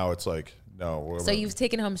home, and now it's like no. So you've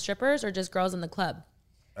taken home strippers or just girls in the club?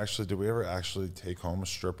 actually did we ever actually take home a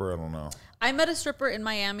stripper? I don't know. I met a stripper in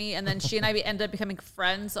Miami, and then she and I ended up becoming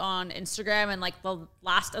friends on Instagram. And like the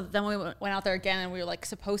last of them, we went out there again, and we were like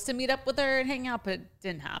supposed to meet up with her and hang out, but it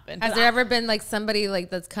didn't happen. Has there ever been like somebody like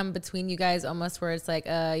that's come between you guys almost where it's like,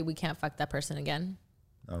 we can't fuck that person again?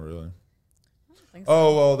 Not really. think so.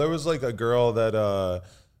 Oh well, there was like a girl that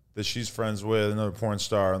she's friends with, another porn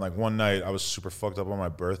star, and like one night I was super fucked up on my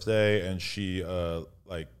birthday, and she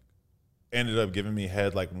like ended up giving me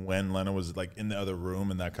head like when Lena was like in the other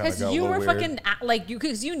room, and that kind of Because got you a were little weird. fucking like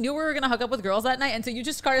because you knew we were gonna hook up with girls that night, and so you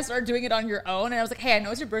just started doing it on your own. And I was like, hey, I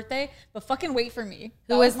know it's your birthday, but fucking wait for me.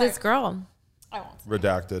 Who was this girl? I won't.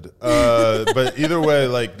 Redacted. But either way,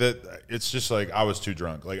 like that, it's just like I was too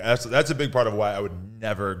drunk. Like that's a big part of why I would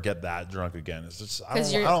never get that drunk again. It's just I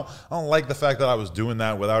don't like the fact that I was doing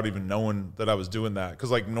that without even knowing that I was doing that. Because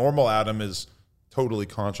like normal Adam is totally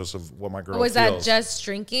conscious of what my girl Was feels. that just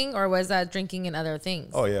drinking or was that drinking and other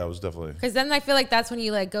things? Oh yeah, it was definitely. Because then I feel like that's when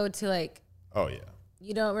you like go to like, Oh yeah.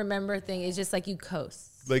 you don't remember things. It's just like you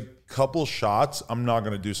coast. Like couple shots, I'm not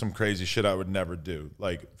gonna do some crazy shit I would never do.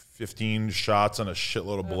 Like 15 shots and a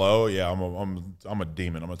shitload of blow. Yeah, I'm a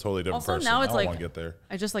demon. I'm a totally different Also, person. now I it's don't like want to get there.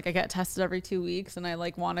 I just like I get tested every 2 weeks, and I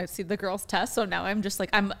like want to see the girls test. So now I'm just like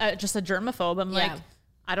I'm just a germaphobe. I'm Yeah. like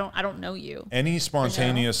I don't know you. Any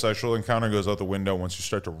spontaneous sexual encounter goes out the window once you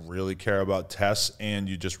start to really care about tests and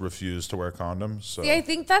you just refuse to wear condoms. So See, I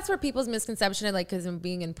think that's where people's misconception is like, because I'm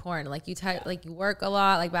being in porn, like like you work a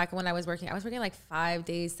lot. Like back when I was working like 5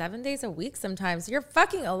 days, 7 days a week sometimes. You're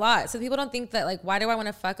fucking a lot. So people don't think that like, why do I want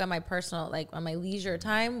to fuck on my personal, like on my leisure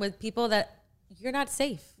time with people that you're not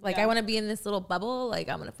safe? Like I want to be in this little bubble. Like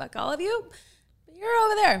I'm going to fuck all of you. But you're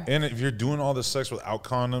over there. and if you're doing all this sex without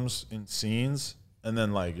condoms in scenes, and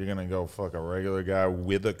then like you're gonna go fuck a regular guy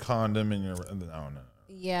with a condom in your, oh no,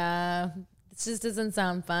 Yeah. It just doesn't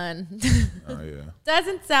sound fun. oh yeah.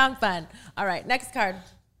 Doesn't sound fun. All right. Next card.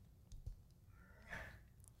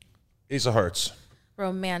 Ace of Hearts.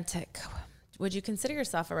 Romantic. Would you consider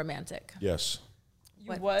yourself a romantic? Yes.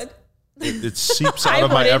 You would? It seeps out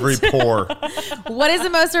of my every pore. What is the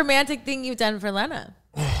most romantic thing you've done for Lena?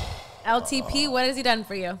 LTP, what has he done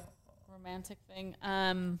for you? Romantic thing.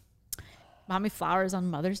 Bought me flowers on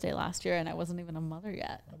Mother's Day last year, and I wasn't even a mother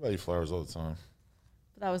yet. I buy you flowers all the time.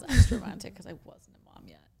 But that was extra romantic because I wasn't a mom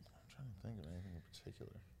yet. I'm trying to think of anything in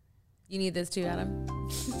particular. You need this too, Adam.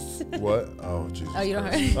 What? Oh Jesus. Oh, you don't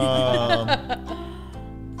Christ.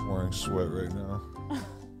 have Pouring sweat right now.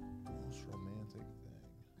 Most romantic thing.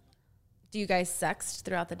 Do you guys sext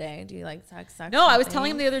throughout the day? Do you like sext? No, I was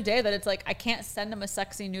telling him the other day that it's like I can't send him a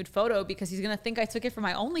sexy nude photo because he's gonna think I took it for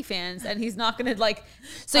my OnlyFans, and he's not gonna like.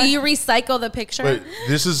 So you recycle the picture? But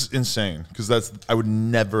this is insane because I would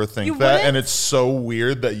never think You that, wouldn't? and it's so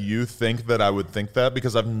weird that you think that I would think that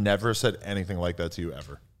because I've never said anything like that to you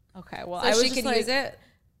ever. Okay, well, So I was she just can like, use it?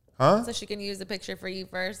 Huh? So she can use the picture for you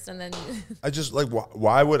first and then... I just like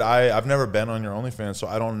why would I've never been on your OnlyFans, so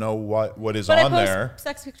I don't know what is But I on post there.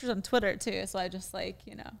 sex pictures on Twitter too, so I just like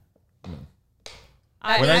When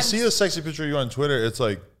I'm I see a sexy picture of you on Twitter, it's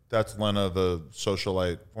like that's Lena, the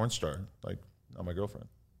socialite porn star, like not my girlfriend.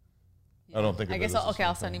 I don't think. I of guess it as the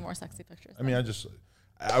I'll same send thing. you more sexy pictures. I mean,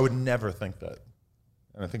 I would never think that,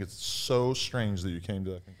 and I think it's so strange that you came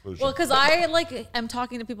to that conclusion. Well, because I like am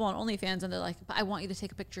talking to people on OnlyFans and they're like, but I want you to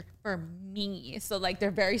take a picture for me. So like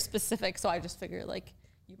they're very specific. So I just figure like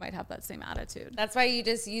you might have that same attitude. That's why you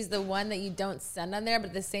just use the one that you don't send on there,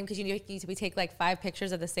 but the same, because you need to take like 5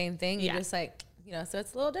 pictures of the same thing. You Yeah. just like, so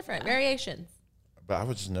it's a little different. Variations. But I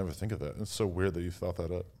would just never think of that. It's so weird that you thought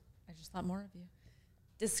that up. I just thought more of you.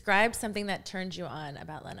 Describe something that turned you on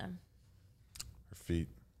about Lena. Her feet,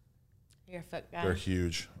 You're a foot guy. they're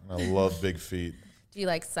huge. And I love big feet. Do you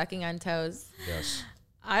like sucking on toes? Yes.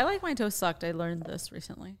 I like my toes sucked. I learned this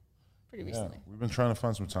recently. Pretty Yeah. recently. We've been trying to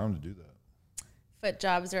find some time to do that. Foot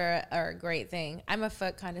jobs are a great thing. I'm a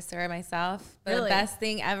foot connoisseur myself. But the Really? best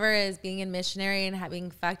thing ever is being in missionary and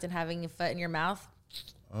having fucked and having a foot in your mouth.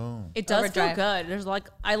 Oh. It does Overdrive. feel good. There's like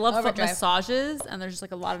I love foot Overdrive. massages and there's just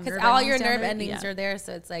like a lot of Because nerve all endings your down nerve there. endings Yeah. are there,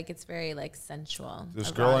 so it's like it's very like sensual.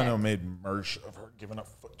 This girl I erotic. know made merch of her giving a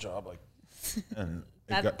foot job, like, and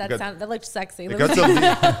That looked sexy. it got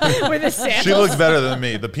deleted. With a sandal. She looks better than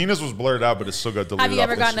me. The penis was blurred out, but it still got deleted. Have you off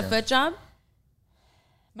ever gotten a Instagram. foot job?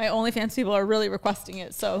 My OnlyFans people are really requesting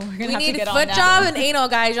it, so we're gonna We have to need get a on foot that job and anal,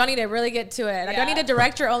 guys. Y'all need to really get to it. I Yeah. don't need to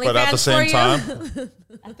direct your OnlyFans But at the same for time, you.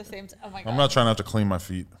 at the same time. Oh my god! I'm not trying to have to clean my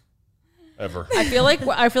feet ever. I feel like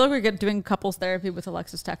we're doing couples therapy with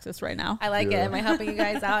Alexis Texas right now. I like it. Yeah. Am I helping you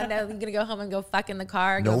guys out? No, you're gonna go home and go fuck in the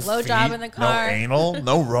car, go blow job in the no car. anal,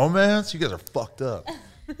 no romance. You guys are fucked up.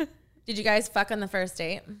 Did you guys fuck on the first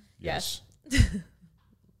date? Yes.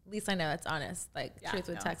 At least I know it's honest. Like Yeah, Truth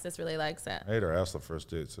with no. Texas really likes it. I ate her ass the first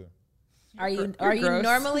date too. Are you gross.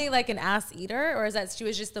 normally like an ass eater, or is that she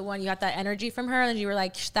was just the one you got that energy from her and you were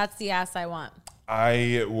like, that's the ass I want?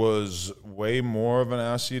 I was way more of an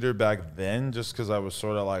ass eater back then, just because I was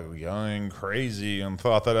sort of like young and crazy, and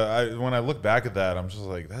thought that when I look back at that, I'm just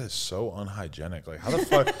like, that is so unhygienic. Like, how the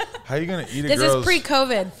fuck? How are you gonna eat a This girl's? is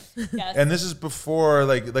pre-COVID. Yes. And this is before,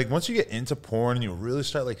 like once you get into porn and you really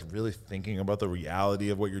start like really thinking about the reality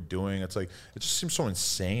of what you're doing, it's like it just seems so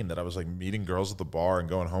insane that I was like meeting girls at the bar and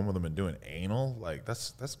going home with them and doing anal. Like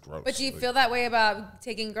that's gross. But do you Like, feel that way about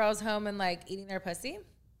taking girls home and like eating their pussy?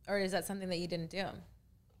 Or is that something that you didn't do?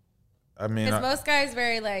 I mean, Because most guys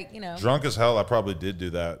very like, drunk as hell, I probably did do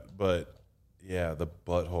that, but yeah, the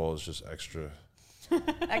butthole is just extra.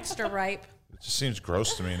 extra ripe. It just seems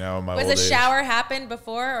gross to me now in my Was old a age. shower happened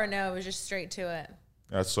before or no? It was just straight to it.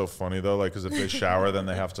 That's so funny though, like because if they shower, then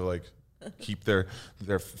they have to like keep their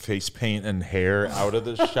face paint and hair out of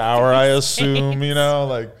the shower. I assume,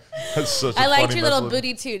 like that's such. I a liked funny your little mess of-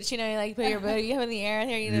 booty toots. You like put your booty up in the air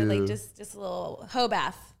here. Like Yeah. just a little hoe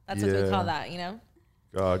bath. That's what we Yeah. call that.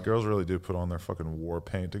 God, girls really do put on their fucking war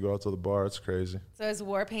paint to go out to the bar. It's crazy. So his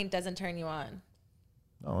war paint doesn't turn you on.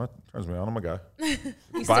 No, it turns me on. I'm a guy. You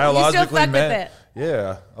still Biologically fuck with meant. it.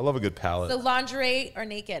 Yeah, I love a good palette. So lingerie or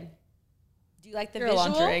naked? Do you like the You're a visual?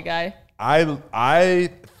 lingerie guy. I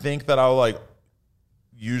think that I'll like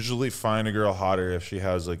usually find a girl hotter if she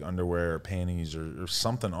has like underwear or panties or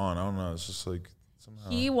something on. I don't know. It's just like somehow.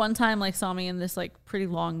 He one time like saw me in this like pretty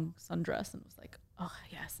long sundress and was like, "Oh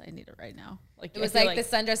yes, I need it right now." Like It was I feel like the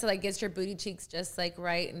sundress that like gets your booty cheeks just like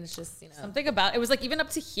right, and it's just something about it was like even up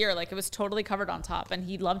to here, like it was totally covered on top, and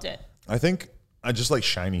he loved it. I think I just like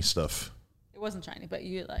shiny stuff. It wasn't shiny, but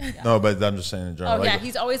you like yeah. No, but I'm just saying in general. Oh like, yeah,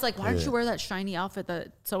 he's always like, "Why don't you wear that shiny outfit that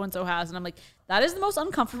so and so has?" And I'm like, "That is the most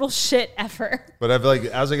uncomfortable shit ever." But I've like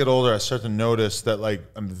as I get older, I start to notice that like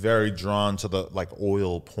I'm very drawn to the like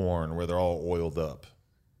oil porn where they're all oiled up.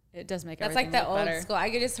 It does make That's like everything the look old better. school.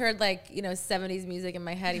 I just heard like 70s music in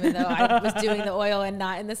my head, even though I was doing the oil and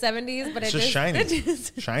not in the 70s. But It's it just shiny. it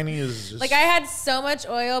just- Shiny is just like I had so much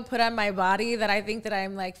oil put on my body that I think that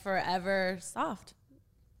I'm like forever soft.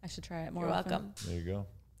 I should try it more. You're often. welcome. There you go.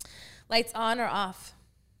 Lights on or off?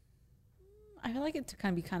 I feel like it to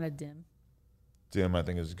kind of be kind of dim. Dim, I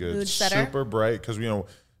think is good. Mood setter? Super bright because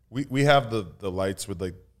we have the lights with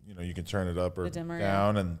like you can turn it up or The dimmer,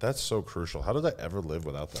 down, and that's so crucial. How did I ever live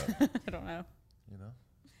without that? I don't know. you know.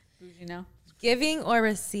 Bougie now. Giving or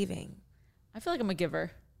receiving? I feel like I'm a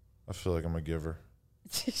giver. I feel like I'm a giver.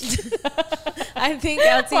 I think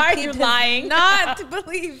LTP Why are you does lying? not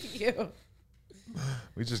believe you.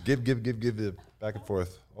 We just give it back and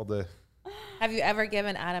forth all day. Have you ever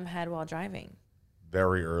given Adam head while driving?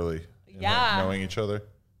 Very early. Yeah. Knowing each other.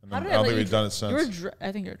 And How I did don't let think you we've done it since.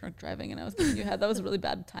 I think you were drunk driving, and I was giving you head. That was a really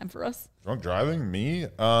bad time for us. Drunk driving? Me?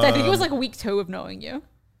 I think it was like week 2 of knowing you.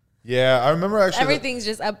 Yeah, I remember actually. Everything's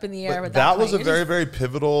just up in the air. But With that was a point. very, very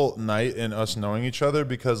pivotal night in us knowing each other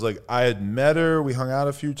because, like, I had met her. We hung out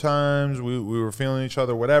a few times. We were feeling each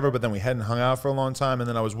other, whatever. But then we hadn't hung out for a long time. And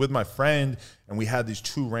then I was with my friend, and we had these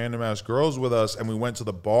 2 random-ass girls with us. And we went to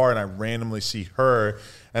the bar, and I randomly see her.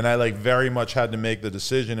 And I, like, very much had to make the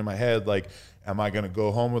decision in my head, like, am I going to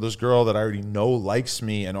go home with this girl that I already know likes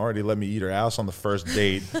me and already let me eat her ass on the first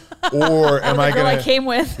date? Or am I Girl going I came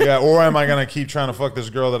with. Yeah, or am I going to keep trying to fuck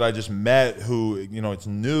this girl that I just met who, you know, it's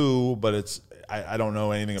new, but I don't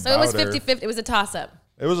know anything So about it was her. 50-50. It was a toss-up.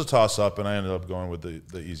 It was a toss-up, and I ended up going with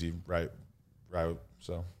the easy right route.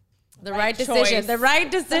 So The right choice. decision. The right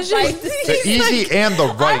decision. the easy and the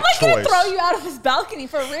right I'm like gonna choice. throw you out of this balcony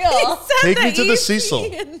for real. Take me to the Cecil.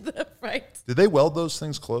 The right. Did they weld those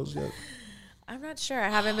things closed yet? I'm not sure. I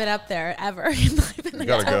haven't been up there ever in life. You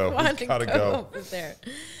gotta go. You gotta go. Over there.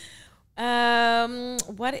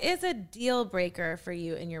 What is a deal breaker for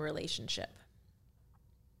you in your relationship?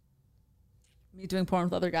 Me doing porn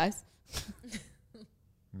with other guys.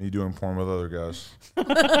 Me doing porn with other guys.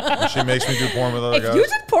 She makes me do porn with other If guys. you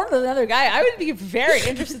did porn with another guy, I would be very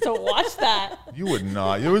interested to watch that. You would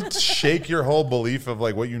not. You would shake your whole belief of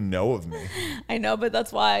like what you know of me. I know, but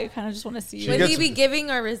that's why I kind of just want to see you. She Would gets- he be giving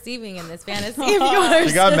or receiving in this fantasy of yours?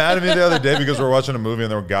 She got mad at me the other day because we were watching a movie and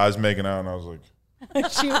there were guys making out, and I was like,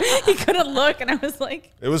 He couldn't look, and I was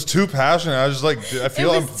like, it was too passionate. I was just like, I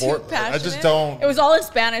feel was too important. I just passionate? don't. it was all in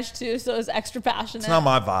Spanish too, so it was extra passionate. It's not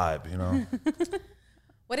my vibe, you know.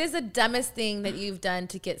 What is the dumbest thing that you've done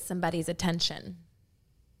to get somebody's attention?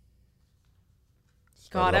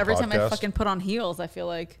 God, Start a every time I podcast. fucking put on heels, I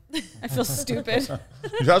feel stupid.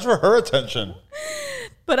 That's for her attention.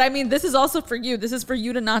 But I mean, this is also for you. This is for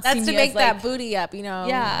you to not see That's to me make as that like, booty up, you know?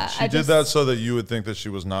 yeah. She did that so that you would think that she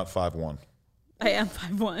was not 5'1". I am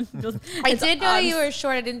 5'1". I did know you were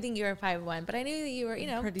short. I didn't think you were 5'1", but I knew that you were, you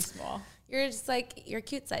know, pretty small. you're just like, you're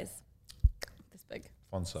cute size. This big.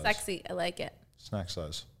 Fun size. Sexy. I like it. Snack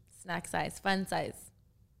size. Snack size. Fun size.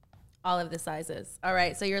 All of the sizes. All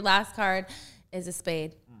right. So your last card is a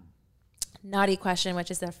spade. Naughty question, which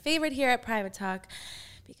is their favorite here at Private Talk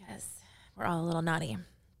because we're all a little naughty.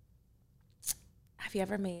 Have you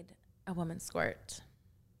ever made a woman squirt?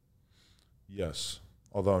 Yes.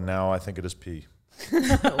 Although now I think it is pee.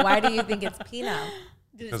 Why do you think it's pee now?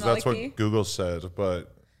 Because that's what Google said.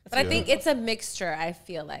 But I think it's a mixture, I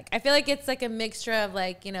feel like. I feel like it's like a mixture of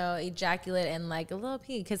like, you know, ejaculate and like a little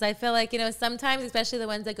pee. Because I feel like, you know, sometimes, especially the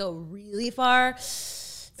ones that go really far,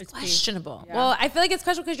 it's questionable. Yeah. Well, I feel like it's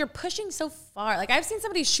questionable because you're pushing so far. Like I've seen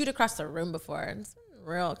somebody shoot across the room before. And it's been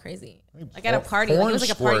real crazy. Like at a party. Like it was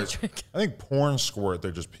like a party trick. I think porn squirt,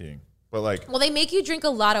 they're just peeing. But like, Well, they make you drink a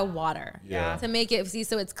lot of water Yeah. to make it see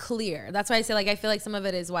so it's clear. That's why I say like I feel like some of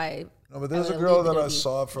it is why. no, but there's I a would girl leave it that to I be.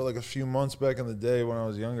 saw for like a few months back in the day when I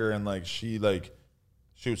was younger, and like she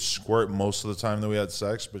would squirt most of the time that we had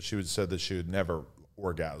sex, but she would said that she would never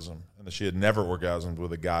orgasm, and that she had never orgasmed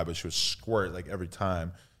with a guy, but she would squirt like every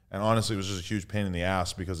time. And honestly, it was just a huge pain in the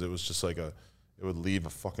ass because it was just like it would leave a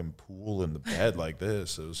fucking pool in the bed like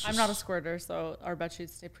this. It was just, I'm not a squirter, so our bed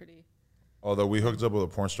sheets stay pretty. Although we hooked up with a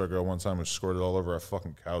porn star girl one time who squirted all over our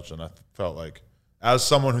fucking couch, and I felt like, as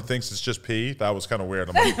someone who thinks it's just pee, that was kind of weird.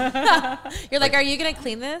 I'm like, You're like, are you gonna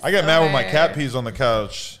clean this? I get mad when my Or- cat pees on the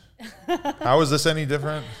couch. How is this any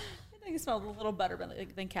different? I think it smells a little better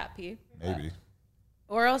than cat pee. Maybe.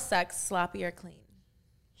 Oral sex, sloppy or clean?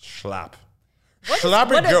 Slap. What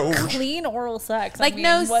Sloppy is goes. clean oral sex? Like I mean,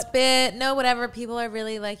 no what, spit, no whatever. People are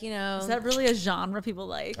really like, you know. is that really a genre people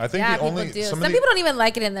like? I think Yeah, the people only do. some Some of the, people don't even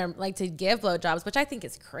like it in their like to give blowjobs, which I think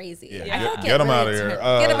is crazy. Yeah, I feel like get it them out of really here.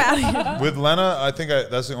 get them out of here. With Lena, I think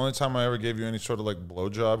that's the only time I ever gave you any sort of like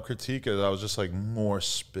blowjob critique. Is I was just like more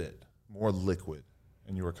spit, more liquid,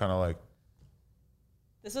 and you were kind of like,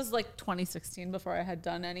 This was like 2016 before I had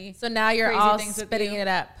done any. So now you're Crazy all things with spitting you. it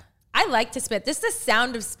up. I like to spit. Just the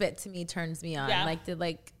sound of spit to me turns me on. Yeah. Like to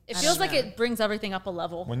like. It I feels don't like know. it brings everything up a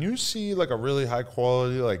level. when you see like a really high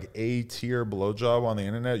quality like A tier blowjob on the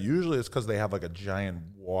internet, usually it's because they have like a giant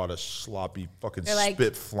wad of sloppy fucking Or like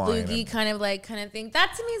spit flying. loogie kind of thing.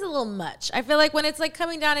 That to me is a little much. I feel like when it's like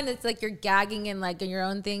coming down and it's like you're gagging and like in your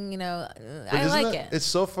own thing, you know, I like it. It's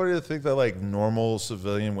so funny to think that like normal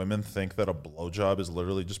civilian women think that a blowjob is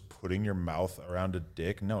literally just putting your mouth around a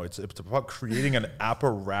dick. No, it's about creating an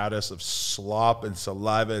apparatus of slop and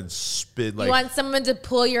saliva and spit. Like, You want someone to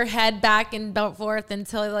pull your head back and forth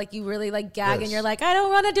until like you really like gag and Yes. you're like, I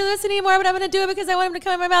don't want to do this anymore, but I'm going to do it because I want him to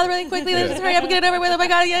come in my mouth really quickly. Let's just hurry up and get it over with. Oh my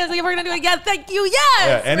God, yes, like, we're going to do it. Yeah, thank you. Yes.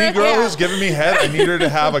 yeah, any Right, girl yeah. who's giving me head, I need her to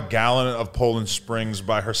have a gallon of Poland Springs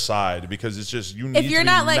by her side because it's just you need If you're to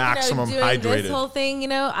be not like maximum doing hydrated. this whole thing,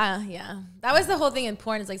 yeah, that was the whole thing in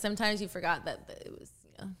porn. Is like sometimes you forgot that it was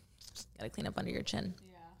gotta clean up under your chin.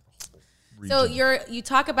 So you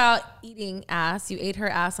talk about eating ass. You ate her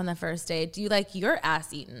ass on the first day. Do you like your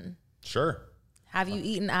ass eaten? Sure. Have you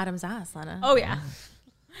eaten Adam's ass, Lena? Oh yeah,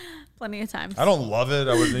 plenty of times. I don't love it.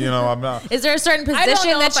 I would, I'm not. Is there a certain I don't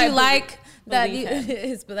position know that if I you like that believe you him.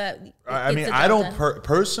 is that? I mean, gets I don't the job done?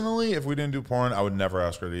 personally. If we didn't do porn, I would never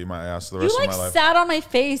ask her to eat my ass the rest You like of my life. sat on my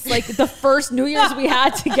face like the first New Year's we had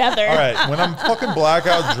together. All right, when I'm fucking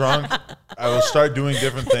blackout drunk, I will start doing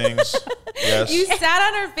different things. Yes. You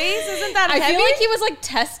sat on her face. Isn't that I heavy? feel like he was like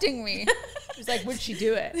testing me. He was like, "Would she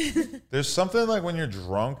do it?" There's something like when you're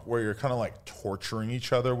drunk where you're kind of like torturing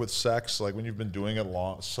each other with sex, like when you've been doing it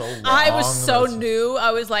so long. I was so that's- new.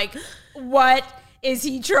 I was like, "What is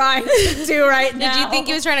he trying to do right now?" Did you think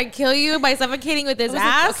he was trying to kill you by suffocating with his I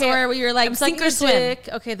was ass, like, or were you like I'm sink sucking or your swim? dick.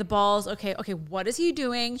 Okay, the balls. Okay. What is he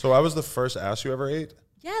doing? So I was the first ass you ever ate?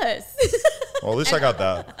 Yes. Well, at least I got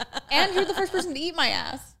that. And you're the first person to eat my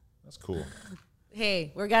ass. That's cool.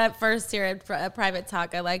 Hey, we're got it first here at Private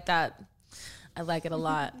Talk. I like that. I like it a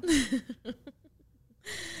lot.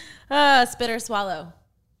 Spit or swallow?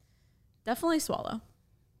 Definitely swallow.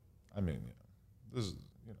 I mean, this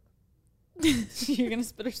is, You're gonna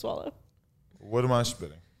spit or swallow. what am I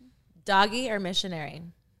spitting? Doggy or missionary?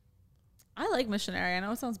 I like missionary. I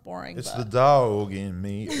know it sounds boring. It's but the dog in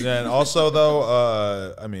me. And also,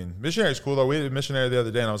 though, I mean, missionary's cool, though. We did missionary the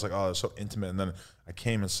other day, and I was like, oh, it's so intimate. And then I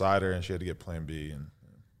came inside her, and she had to get Plan B. And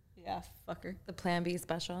yeah, fucker. The Plan B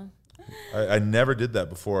special. I never did that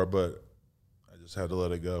before, but I just had to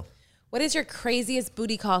let it go. What is your craziest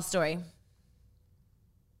booty call story?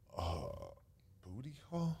 Booty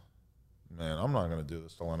call? Man, I'm not going to do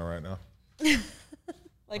this to Lena right now.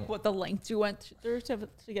 Like what the lengths you went through to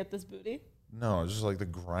get this booty. No, just like the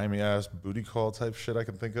grimy ass booty call type shit I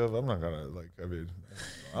can think of. I'm not going to, I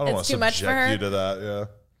don't want It's to too much for her? subject you to that. Yeah.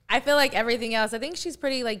 I feel like everything else. I think she's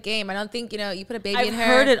pretty like game. I don't think you put a baby I've in her.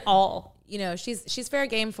 heard it all. She's fair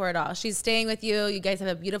game for it all. She's staying with you. You guys have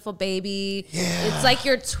a beautiful baby. Yeah. It's like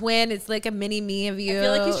your twin. It's like a mini me of you. I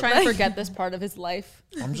feel like he's trying to forget this part of his life.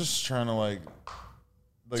 I'm just trying to like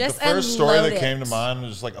Just the first story unload that came it. to mind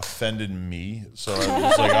was like offended me. So I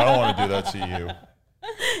was like, I don't want to do that to you.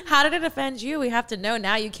 How did it offend you? We have to know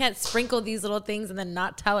now. You can't sprinkle these little things and then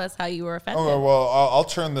not tell us how you were offended. Okay, well, I'll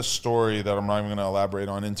turn this story that I'm not even going to elaborate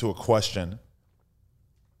on into a question.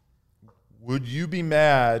 Would you be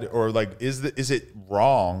mad or like is it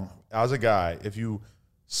wrong as a guy if you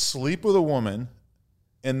sleep with a woman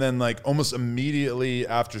and then like almost immediately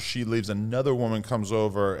after she leaves another woman comes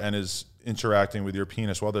over and is interacting with your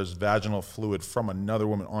penis while there's vaginal fluid from another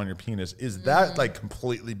woman on your penis? Is that like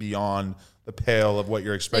completely beyond the pale of what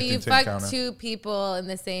you're So expecting you to encounter? fucked two people in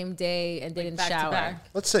the same day and didn't back to shower. back.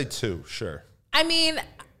 Let's say two, sure. I mean,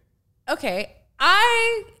 okay,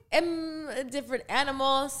 I am a different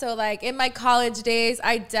animal. So like in my college days,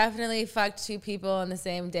 I definitely fucked two people in the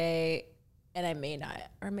same day, and I may not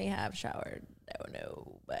or may have showered. I don't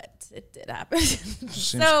know, but it did happen. Seems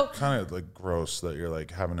So kind of like gross that you're like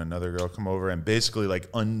having another girl come over and basically like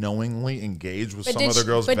unknowingly engage with but some did other she-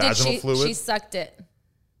 girl's but did vaginal fluid. She sucked it.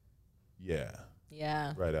 Yeah,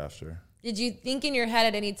 Yeah. right after. Did you think in your head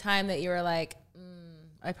at any time that you were like,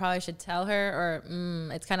 I probably should tell her,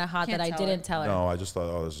 or it's kind of hot Can't that I tell didn't her. tell her? No, I just thought,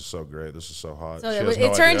 oh, this is so great. This is so hot. So She it, has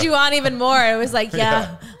no turned idea. you on even more. It was like,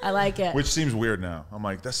 yeah, I like it. Which seems weird now. I'm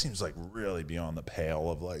like, that seems like really beyond the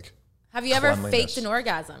pale of like, Have you ever cleanliness. faked an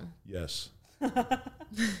orgasm? yes.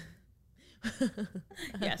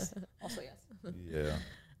 Yes. Also yes.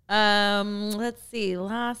 Yeah. Let's see.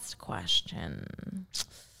 Last question.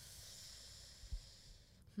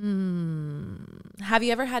 Have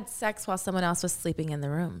you ever had sex while someone else was sleeping in the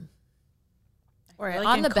room? Or Like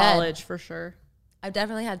on in the bed? college for sure. I've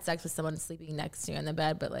definitely had sex with someone sleeping next to you in the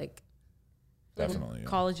bed, but like, Definitely. Yeah.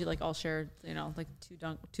 College, you like all shared, like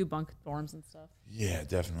two bunk dorms and stuff. Yeah,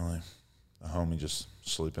 definitely. A homie just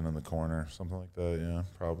sleeping in the corner, something like that. Yeah,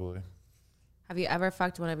 probably. have you ever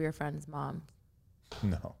fucked one of your friend's mom?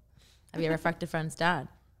 No. Have you ever fucked a friend's dad?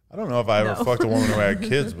 I don't know if I ever fucked a woman who had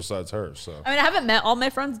kids besides her. So I mean, I haven't met all my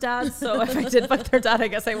friends' dads, so if I did fuck their dad, I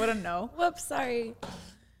guess I wouldn't know. Whoops, sorry.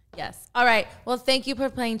 Yes. All right. Well, thank you for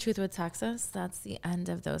playing Truth with Texas. That's the end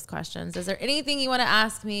of those questions. Is there anything you want to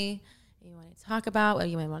ask me, you want to talk about, what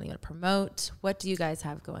you might want to promote? What do you guys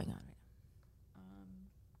have going on right now?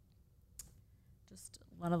 Just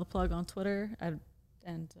another plug on Twitter and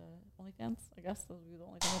OnlyFans. I guess those would be the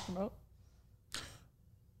only thing I'll promote.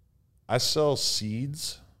 I sell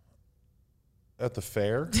seeds at the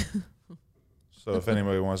fair. So if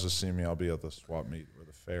anybody wants to see me, I'll be at the swap meet or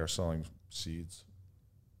the fair selling seeds.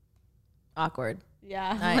 Awkward.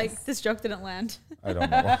 Yeah, Nice. like this joke didn't land. I don't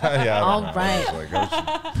know. Yeah, I don't All know. right. I was like,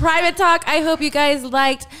 oh, Private Talk. I hope you guys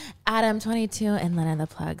liked Adam22 and Lena the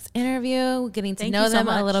Plug's interview, getting to Thank know you so them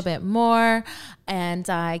a much. little bit more. And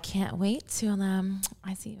I can't wait to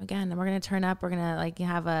I see you again. And we're gonna turn up. We're gonna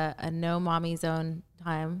have a no mommy zone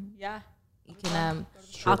time. Yeah, You can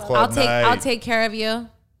Strip I'll club night. I'll take care of you.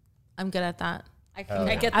 I'm good at that. I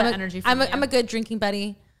yeah. get that I'm energy from you. I'm a good drinking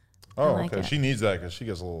buddy. Oh, like okay. it. She needs that because she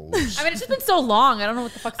gets a little loose. I mean, it's just been so long. I don't know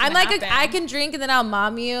what the fuck's I'm gonna like happen. I can drink and then I'll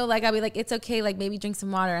mom you. Like I'll be like, it's okay. Like maybe drink some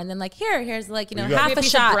water and then here's You got- half Maybe a a piece of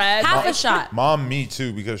shot, bread. half a shot. Mom, me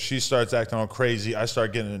too, because she starts acting all crazy. I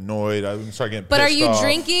start getting annoyed. I start getting But pissed are you off.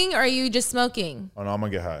 drinking or are you just smoking? Oh, no, I'm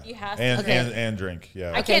going to get high. You have to. and, Okay. and drink,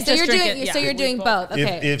 yeah. I can't so just you're drink doing it. so Yeah. you're doing We both.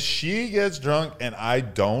 Okay. If she gets drunk and I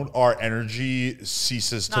don't, our energy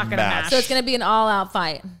ceases to Not gonna match. match. so it's gonna be an all-out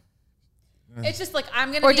fight. It's just like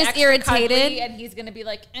I'm gonna Or be just extra irritated. cuddly and he's gonna be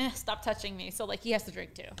like, stop touching me. So he has to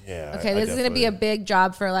drink too. Yeah. Okay, I this is gonna be a definitely- big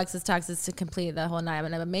job for Alexis Texas to complete the whole night.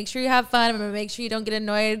 I'm gonna make sure you have fun. I'm gonna make sure you don't get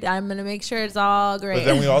annoyed. I'm gonna make sure it's all great. But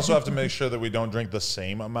then we also have to make sure that we don't drink the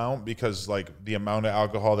same amount because the amount of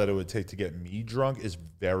alcohol that it would take to get me drunk is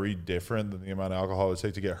very different than the amount of alcohol it would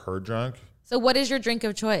take to get her drunk. So what is your drink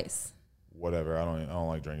of choice? Whatever. I don't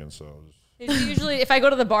like drinking, so It's usually, if I go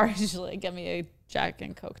to the bar, usually get me a Jack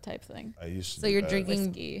and Coke type thing. I used to. So do you're that. drinking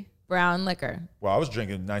Whiskey. brown liquor. Well, I was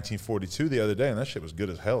drinking 1942 the other day, and that shit was good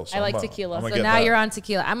as hell. So I like I'm tequila. I'm gonna So get now that. you're on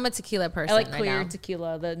tequila. I'm a tequila person I like right clear now.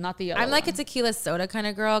 tequila, not the yellow I'm like a one. tequila soda kind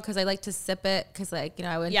of girl because I like to sip it because I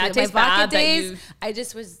went Yeah, it through my tastes vodka bad that days. you- I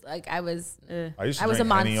just was I was I used to I was a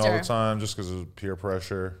drink Henny all the monster. time just because of peer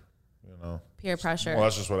pressure. peer pressure. Well,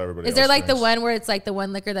 that's just what everybody. Is there else like the drinks. one where it's like the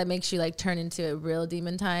one liquor that makes you turn into a real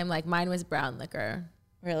demon time? Like mine was brown liquor.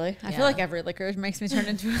 Really? I Yeah. feel like every liquor makes me turn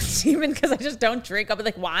into a demon because I just don't drink. I'll be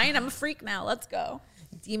like, wine? I'm a freak now. Let's go.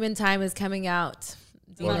 Demon time is coming out.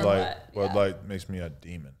 Bud Demon. Light? Yeah. Bud Light makes me a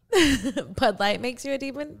demon. Bud Light makes you a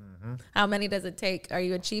demon? How many does it take? Are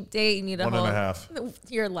you a cheap date? You need a One whole... and a half.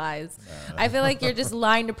 Your lies. I feel like you're just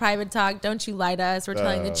lying to Private Talk. Don't you lie to us. We're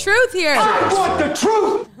telling the truth here. I want the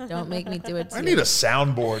truth. Don't make me do it to I you. need a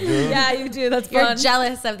soundboard, dude. Yeah, you do. That's You're fun.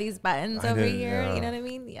 jealous of these buttons I over didn't, here. yeah. You know what I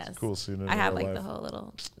mean? Yes. Cool seeing it I in have real the life. whole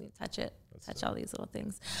little touch it. Touch all these little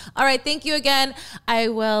things. All right. Thank you again. I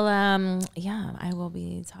will, I will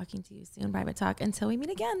be talking to you soon, Private Talk, until we meet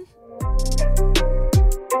again.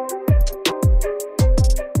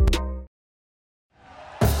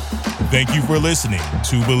 Thank you for listening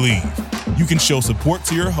to Believe. You can show support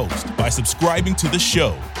to your host by subscribing to the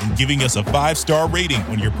show and giving us a 5-star rating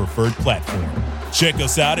on your preferred platform. Check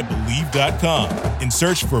us out at Believe.com and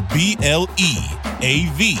search for BLEAV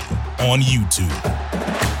on YouTube.